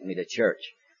to take me to church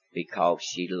because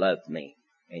she loved me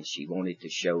and she wanted to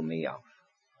show me off.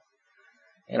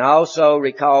 And I also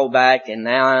recall back, and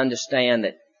now I understand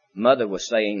that Mother was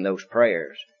saying those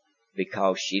prayers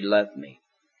because she loved me.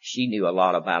 She knew a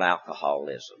lot about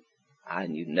alcoholism. I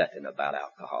knew nothing about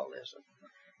alcoholism.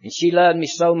 And she loved me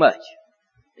so much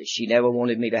that she never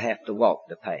wanted me to have to walk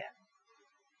the path.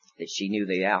 That she knew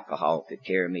the alcohol could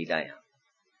carry me down.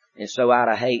 And so out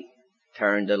of hate,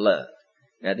 turned to love.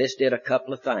 Now this did a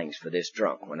couple of things for this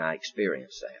drunk when I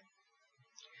experienced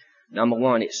that. Number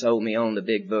one, it sold me on the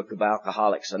big book of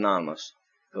Alcoholics Anonymous.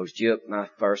 Because Juke, my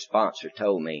first sponsor,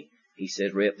 told me, he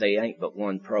said, Rip, they ain't but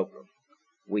one program.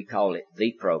 We call it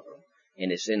The Program.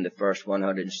 And it's in the first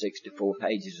 164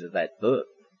 pages of that book.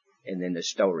 And then the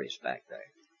stories back there.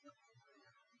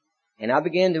 And I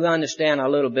began to understand a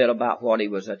little bit about what he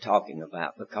was talking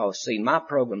about. Because, see, my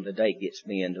program today gets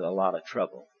me into a lot of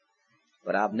trouble.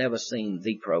 But I've never seen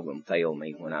the program fail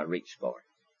me when I reach for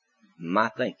it. My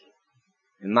thinking.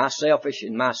 And my selfish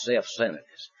and my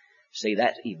self-centeredness. See,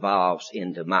 that evolves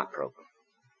into my program.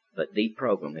 But the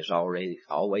program is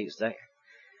always there.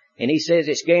 And he says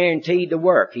it's guaranteed to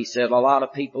work. He said a lot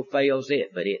of people fails it,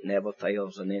 but it never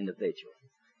fails an individual.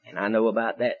 And I know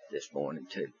about that this morning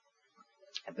too.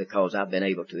 Because I've been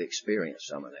able to experience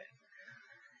some of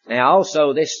that. Now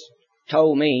also this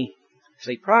told me,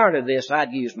 see, prior to this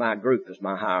I'd used my group as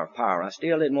my higher power. I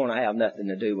still didn't want to have nothing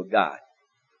to do with God.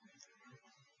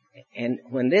 And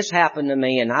when this happened to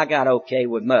me and I got okay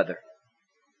with Mother,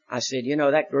 I said, you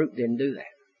know, that group didn't do that.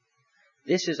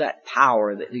 This is that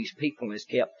power that these people has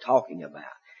kept talking about.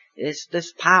 It's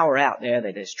this power out there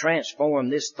that has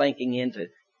transformed this thinking into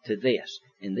this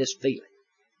and this feeling.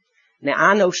 Now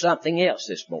I know something else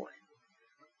this morning.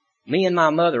 Me and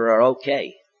my mother are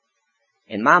okay.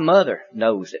 And my mother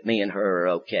knows that me and her are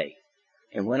okay.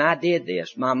 And when I did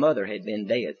this, my mother had been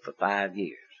dead for 5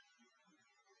 years.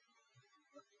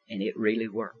 And it really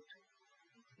worked.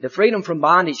 The freedom from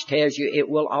bondage tells you it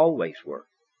will always work.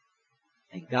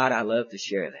 And God, I love to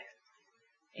share that.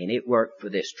 And it worked for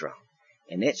this drum.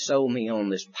 And it sold me on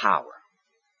this power.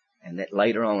 And that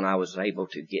later on I was able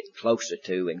to get closer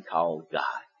to and call God.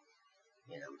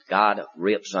 You know, God of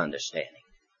Rip's understanding.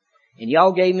 And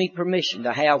y'all gave me permission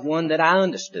to have one that I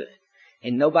understood.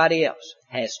 And nobody else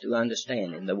has to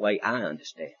understand in the way I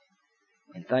understand.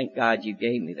 And thank God you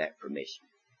gave me that permission.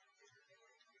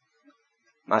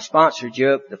 My sponsor,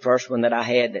 Juke, the first one that I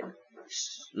had that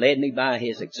led me by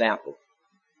his example,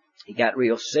 he got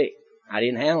real sick. I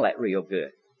didn't handle that real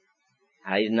good.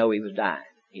 I didn't know he was dying.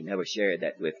 He never shared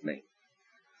that with me.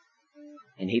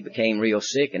 And he became real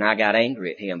sick, and I got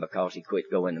angry at him because he quit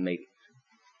going to meetings.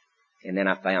 And then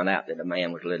I found out that the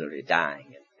man was literally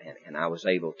dying, and I was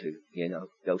able to,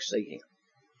 go see him.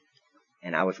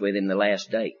 And I was with him the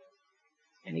last day,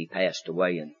 and he passed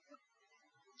away, and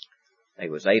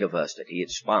there was 8 of us that he had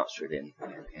sponsored,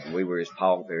 and we were his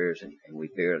pallbearers, and we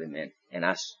buried him. And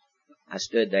I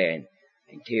stood there, and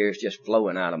tears just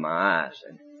flowing out of my eyes,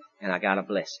 and I got a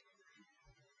blessing.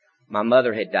 My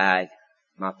mother had died,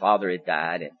 my father had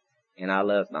died, and I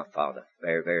loved my father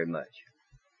very, very much.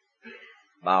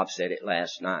 Bob said it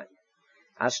last night.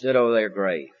 I stood over their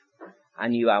grave. I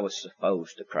knew I was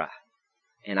supposed to cry,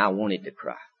 and I wanted to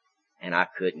cry, and I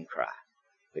couldn't cry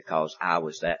because I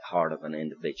was that hard of an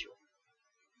individual.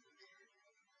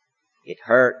 It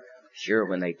hurt, sure,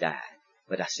 when they died.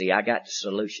 But I got the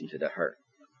solution to the hurt.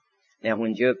 Now,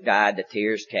 when Juke died, the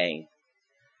tears came.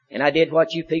 And I did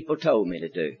what you people told me to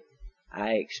do.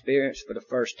 I experienced for the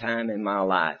first time in my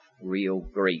life real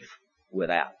grief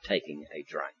without taking a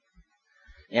drink.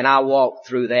 And I walked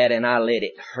through that and I let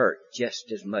it hurt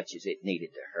just as much as it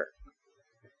needed to hurt.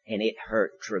 And it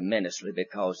hurt tremendously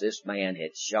because this man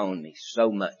had shown me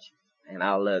so much. And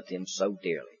I loved him so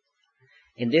dearly.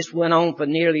 And this went on for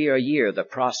nearly a year, the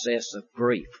process of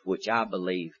grief, which I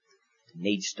believe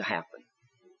needs to happen.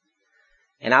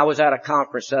 And I was at a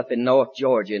conference up in North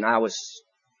Georgia, and I was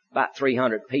about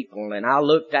 300 people, and I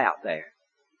looked out there.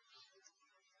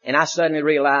 And I suddenly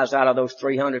realized out of those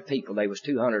 300 people, there was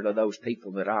 200 of those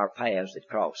people that our paths had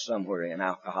crossed somewhere in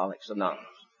Alcoholics Anonymous.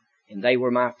 And they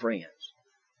were my friends,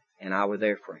 and I was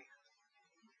their friend.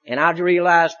 And I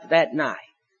realized that night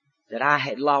that I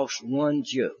had lost one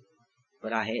Juke.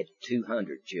 But I had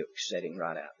 200 Jukes sitting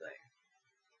right out there.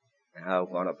 And oh,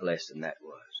 what a blessing that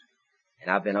was. And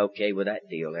I've been okay with that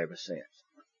deal ever since.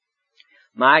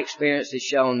 My experience has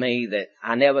shown me that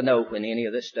I never know when any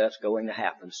of this stuff's going to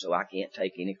happen, so I can't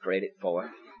take any credit for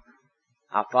it.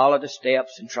 I follow the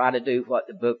steps and try to do what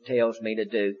the book tells me to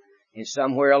do, and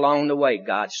somewhere along the way,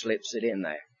 God slips it in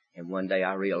there. And one day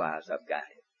I realize I've got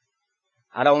it.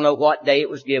 I don't know what day it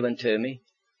was given to me.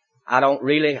 I don't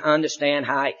really understand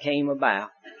how it came about.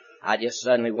 I just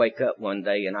suddenly wake up one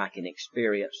day and I can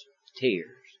experience tears.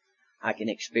 I can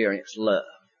experience love.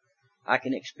 I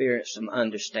can experience some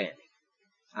understanding.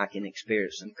 I can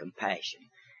experience some compassion.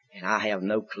 And I have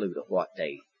no clue to what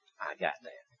day I got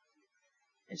that.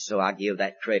 And so I give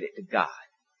that credit to God.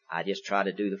 I just try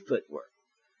to do the footwork.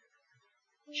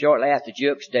 Shortly after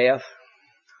Juke's death,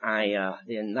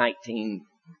 in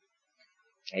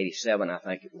 1987, I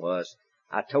think it was,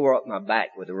 I tore up my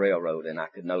back with the railroad and I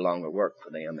could no longer work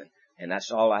for them. And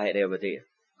that's all I had ever did.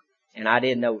 And I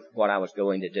didn't know what I was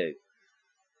going to do.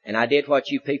 And I did what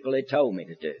you people had told me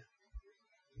to do.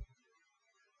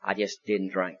 I just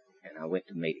didn't drink, and I went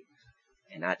to meetings,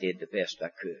 and I did the best I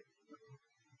could.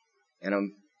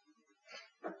 And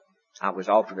I was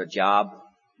offered a job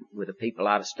with the people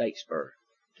out of Statesboro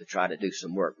to try to do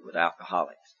some work with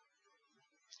alcoholics.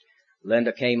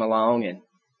 Linda came along, and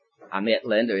I met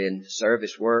Linda in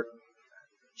service work.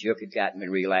 Juke had gotten me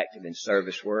real active in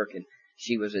service work, and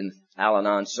she was in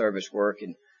Al-Anon service work,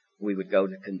 and we would go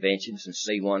to conventions and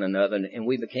see one another, and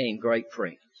we became great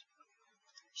friends.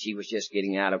 She was just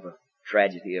getting out of a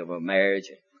tragedy of a marriage,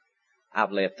 and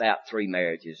I've left out 3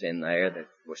 marriages in there that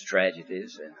was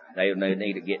tragedies, and they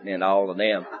needed getting into all of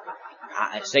them.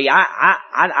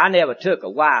 I never took a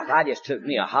wife. I just took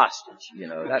me a hostage,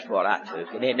 That's what I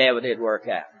took, and it never did work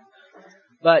out.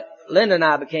 But Linda and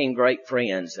I became great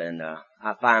friends, and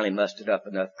I finally mustered up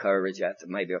enough courage after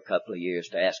maybe a couple of years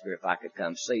to ask her if I could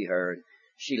come see her. And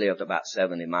she lived about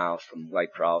 70 miles from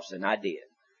Waycross, and I did.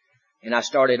 And I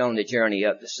started on the journey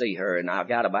up to see her, and I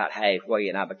got about halfway,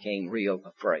 and I became real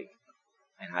afraid.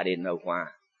 And I didn't know why.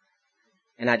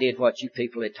 And I did what you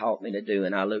people had taught me to do,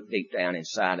 and I looked deep down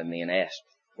inside of me and asked,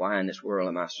 why in this world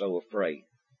am I so afraid?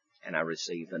 And I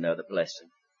received another blessing.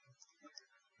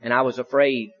 And I was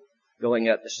afraid going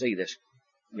up to see this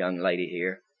young lady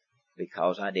here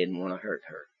because I didn't want to hurt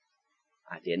her.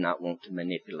 I did not want to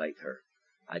manipulate her.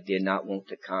 I did not want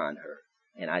to con her.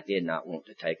 And I did not want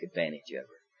to take advantage of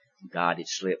her. God had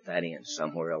slipped that in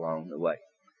somewhere along the way.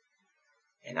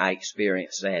 And I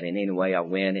experienced that. And anyway, I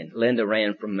went, and Linda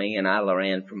ran from me, and I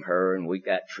ran from her, and we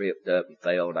got tripped up and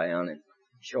fell down, and a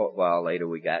short while later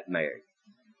we got married.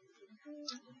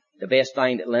 The best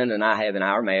thing that Linda and I have in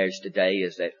our marriage today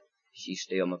is that she's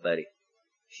still my buddy.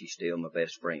 She's still my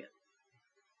best friend.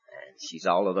 And she's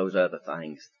all of those other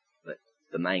things, but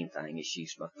the main thing is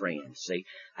she's my friend. See,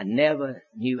 I never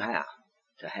knew how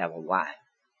to have a wife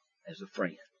as a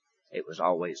friend. It was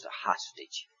always the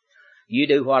hostage. You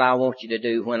do what I want you to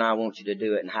do, when I want you to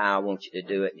do it, and how I want you to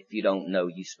do it. And if you don't know,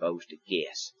 you're supposed to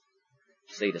guess.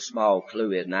 See, the small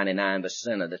clue is 99%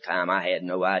 of the time I had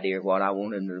no idea what I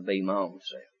wanted to be my own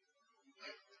self.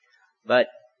 But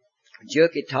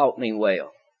Juke had taught me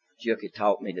well. Juke had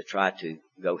taught me to try to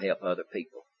go help other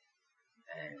people.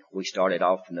 And we started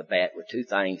off from the bat with 2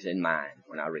 things in mind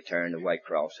when I returned to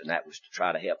Waycross, and that was to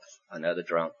try to help another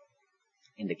drunk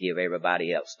and to give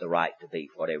everybody else the right to be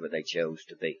whatever they chose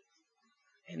to be.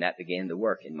 And that began to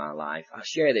work in my life. I'll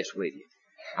share this with you.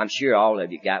 I'm sure all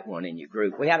of you got one in your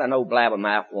group. We had an old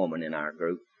blabbermouth woman in our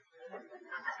group.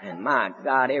 And my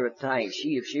God, everything,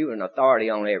 she was an authority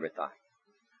on everything.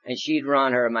 And she'd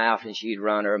run her mouth, and she'd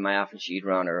run her mouth, and she'd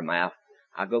run her mouth.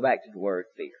 I go back to the word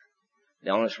fear.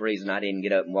 The only reason I didn't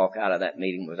get up and walk out of that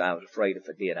meeting was I was afraid if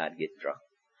I did, I'd get drunk.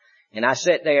 And I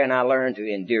sat there and I learned to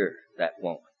endure that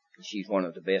woman. And she's one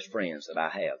of the best friends that I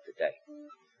have today.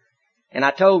 And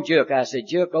I told Juke, I said,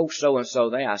 Juke, oh,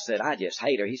 so-and-so there. I said, I just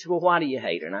hate her. He said, well, why do you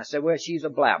hate her? And I said, well, she's a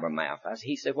blabbermouth.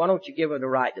 He said, why don't you give her the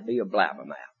right to be a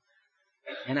blabbermouth?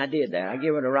 And I did that. I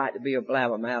gave her the right to be a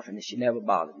blabbermouth, and she never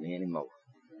bothered me anymore.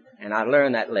 And I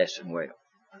learned that lesson well.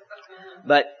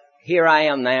 But here I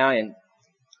am now,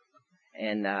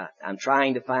 and I'm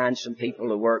trying to find some people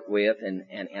to work with,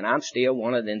 and I'm still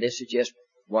one of them. This is just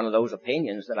one of those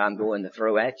opinions that I'm going to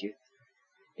throw at you,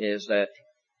 is that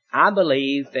I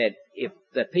believe that if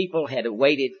the people had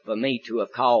waited for me to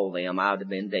have called them, I would have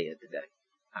been dead today.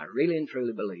 I really and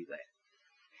truly believe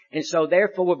that. And so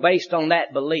therefore, based on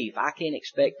that belief, I can't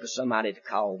expect for somebody to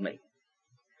call me.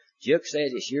 Juke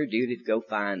says it's your duty to go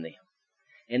find them.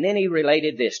 And then he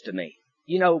related this to me.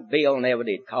 You know, Bill never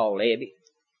did call Ebby.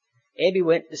 Ebby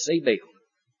went to see Bill.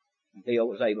 Bill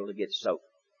was able to get sober.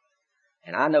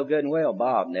 And I know good and well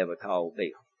Bob never called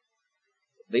Bill.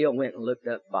 Bill went and looked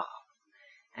up Bob.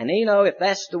 And you know, if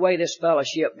that's the way this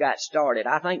fellowship got started,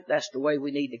 I think that's the way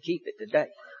we need to keep it today.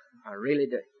 I really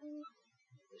do.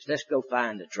 Let's go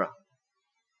find the drunk.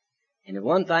 And the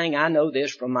one thing I know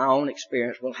this from my own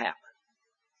experience will happen.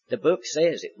 The book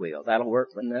says it will. That'll work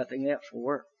when nothing else will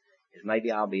work. Is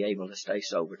maybe I'll be able to stay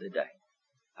sober today.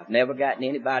 I've never gotten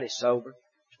anybody sober.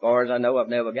 As far as I know, I've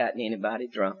never gotten anybody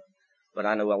drunk. But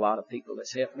I know a lot of people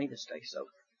that's helped me to stay sober.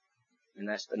 And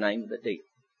that's the name of the deal.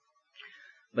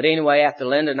 But anyway, after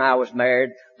Linda and I was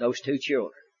married, those 2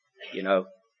 children,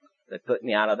 they put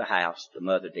me out of the house. The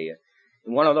mother did.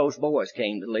 And one of those boys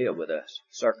came to live with us.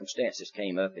 Circumstances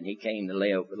came up, and he came to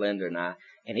live with Linda and I.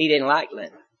 And he didn't like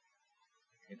Linda.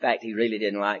 In fact, he really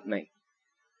didn't like me.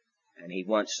 And he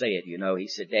once said, he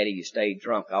said, Daddy, you stayed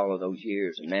drunk all of those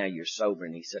years, and now you're sober.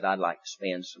 And he said, I'd like to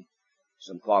spend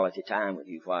some quality time with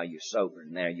you while you're sober,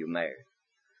 and now you're married.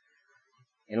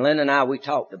 And Linda and I, we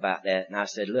talked about that, and I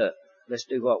said, look, let's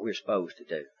do what we're supposed to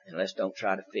do, and let's don't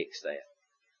try to fix that.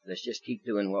 Let's just keep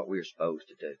doing what we're supposed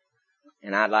to do.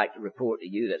 And I'd like to report to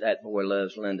you that that boy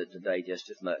loves Linda today just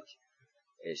as much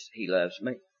as he loves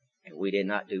me. And we did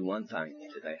not do one thing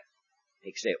to that,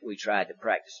 except we tried to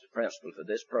practice the principles of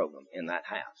this program in that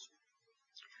house.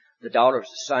 The daughter's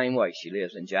the same way. She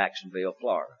lives in Jacksonville,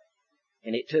 Florida.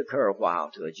 And it took her a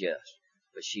while to adjust,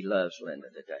 but she loves Linda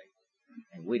today.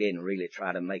 And we didn't really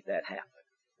try to make that happen.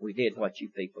 We did what you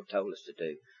people told us to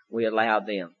do. We allowed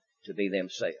them to be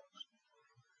themselves.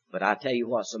 But I tell you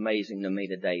what's amazing to me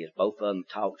today is both of them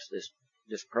talks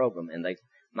this program, and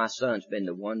my son's been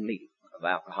to one meeting of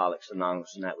Alcoholics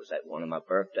Anonymous, and that was at one of my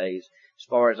birthdays. As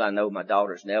far as I know, my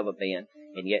daughter's never been,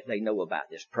 and yet they know about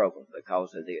this program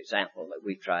because of the example that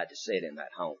we've tried to set in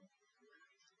that home.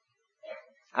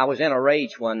 I was in a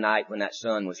rage one night when that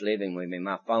son was living with me.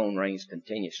 My phone rings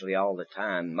continuously all the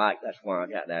time. Mike, that's why I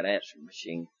got that answering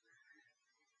machine.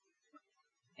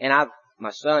 And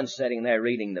my son's sitting there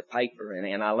reading the paper,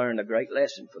 and I learned a great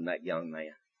lesson from that young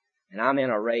man. And I'm in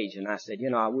a rage, and I said,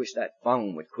 I wish that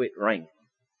phone would quit ringing.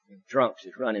 Drunks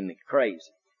is running me crazy.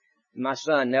 And my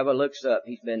son never looks up.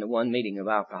 He's been to one meeting of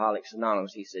Alcoholics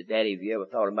Anonymous. He said, Daddy, have you ever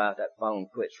thought about that phone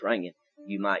quits ringing?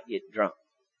 You might get drunk.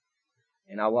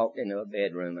 And I walked into a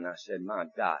bedroom and I said, my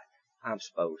God, I'm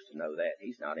supposed to know that.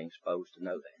 He's not even supposed to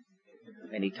know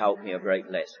that. And he taught me a great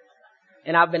lesson.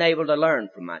 And I've been able to learn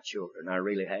from my children. I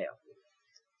really have.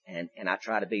 And I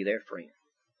try to be their friend,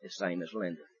 the same as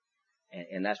Linda.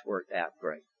 And that's worked out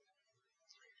great.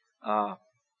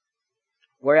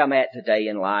 Where I'm at today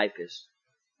in life is,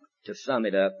 to sum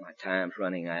it up, my time's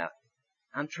running out.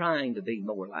 I'm trying to be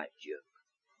more like Joe.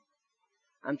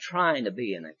 I'm trying to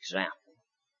be an example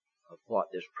of what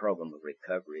this program of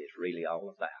recovery is really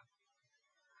all about.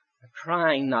 I'm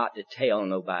trying not to tell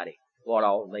nobody what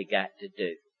all they got to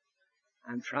do.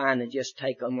 I'm trying to just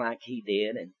take them like he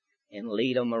did and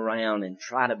lead them around and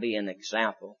try to be an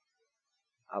example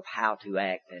of how to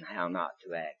act and how not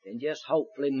to act. And just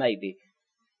hopefully maybe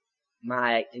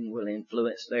my acting will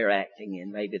influence their acting,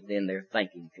 and maybe then their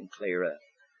thinking can clear up.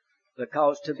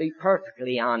 Because to be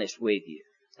perfectly honest with you,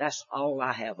 that's all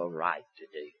I have a right to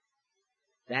do.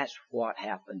 That's what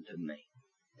happened to me.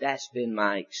 That's been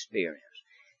my experience.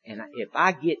 And if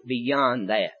I get beyond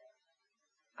that,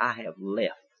 I have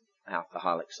left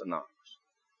Alcoholics Anonymous.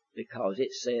 Because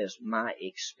it says my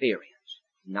experience,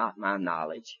 not my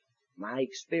knowledge, my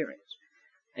experience.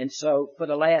 And so for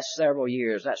the last several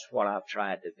years, that's what I've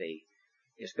tried to be.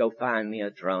 Is go find me a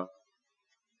drunk,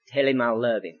 tell him I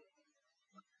love him,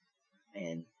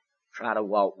 and try to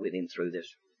walk with him through this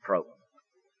program.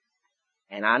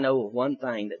 And I know one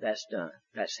thing that's done.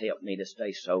 That's helped me to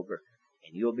stay sober.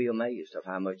 And you'll be amazed of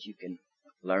how much you can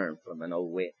learn from an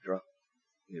old wet drunk.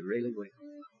 You really will.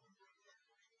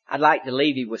 I'd like to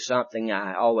leave you with something.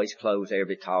 I always close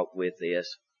every talk with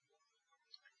this.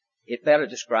 It better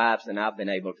describes than I've been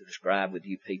able to describe with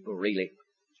you people really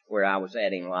where I was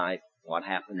at in life, what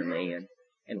happened to me,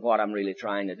 and what I'm really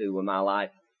trying to do with my life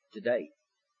today.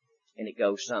 And it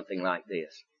goes something like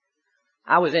this.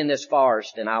 I was in this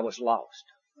forest and I was lost.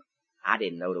 I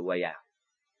didn't know the way out.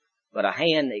 But a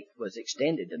hand was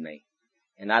extended to me.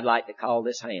 And I'd like to call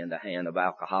this hand the hand of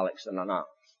Alcoholics Anonymous.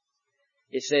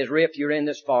 It says, Rip, you're in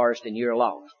this forest and you're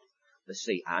lost. But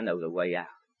see, I know the way out.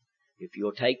 If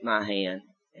you'll take my hand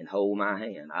and hold my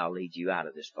hand, I'll lead you out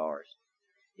of this forest.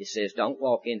 It says, don't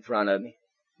walk in front of me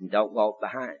and don't walk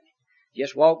behind me.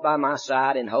 Just walk by my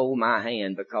side and hold my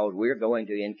hand, because we're going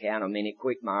to encounter many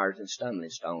quagmires and stumbling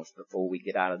stones before we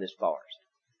get out of this forest.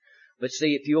 But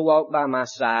see, if you'll walk by my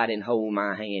side and hold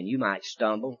my hand, you might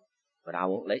stumble, but I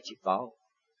won't let you fall.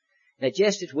 Now,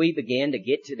 just as we begin to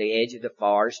get to the edge of the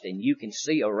forest and you can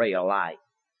see a ray of light,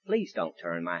 please don't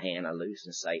turn my hand loose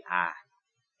and say, I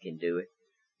can do it,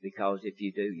 because if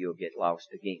you do, you'll get lost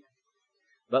again.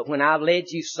 But when I've led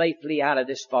you safely out of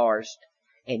this forest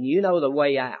and you know the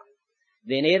way out,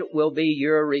 then it will be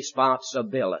your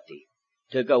responsibility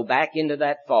to go back into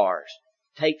that forest,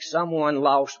 take someone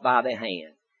lost by the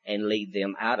hand, and lead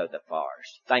them out of the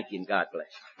forest. Thank you, and God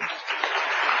bless.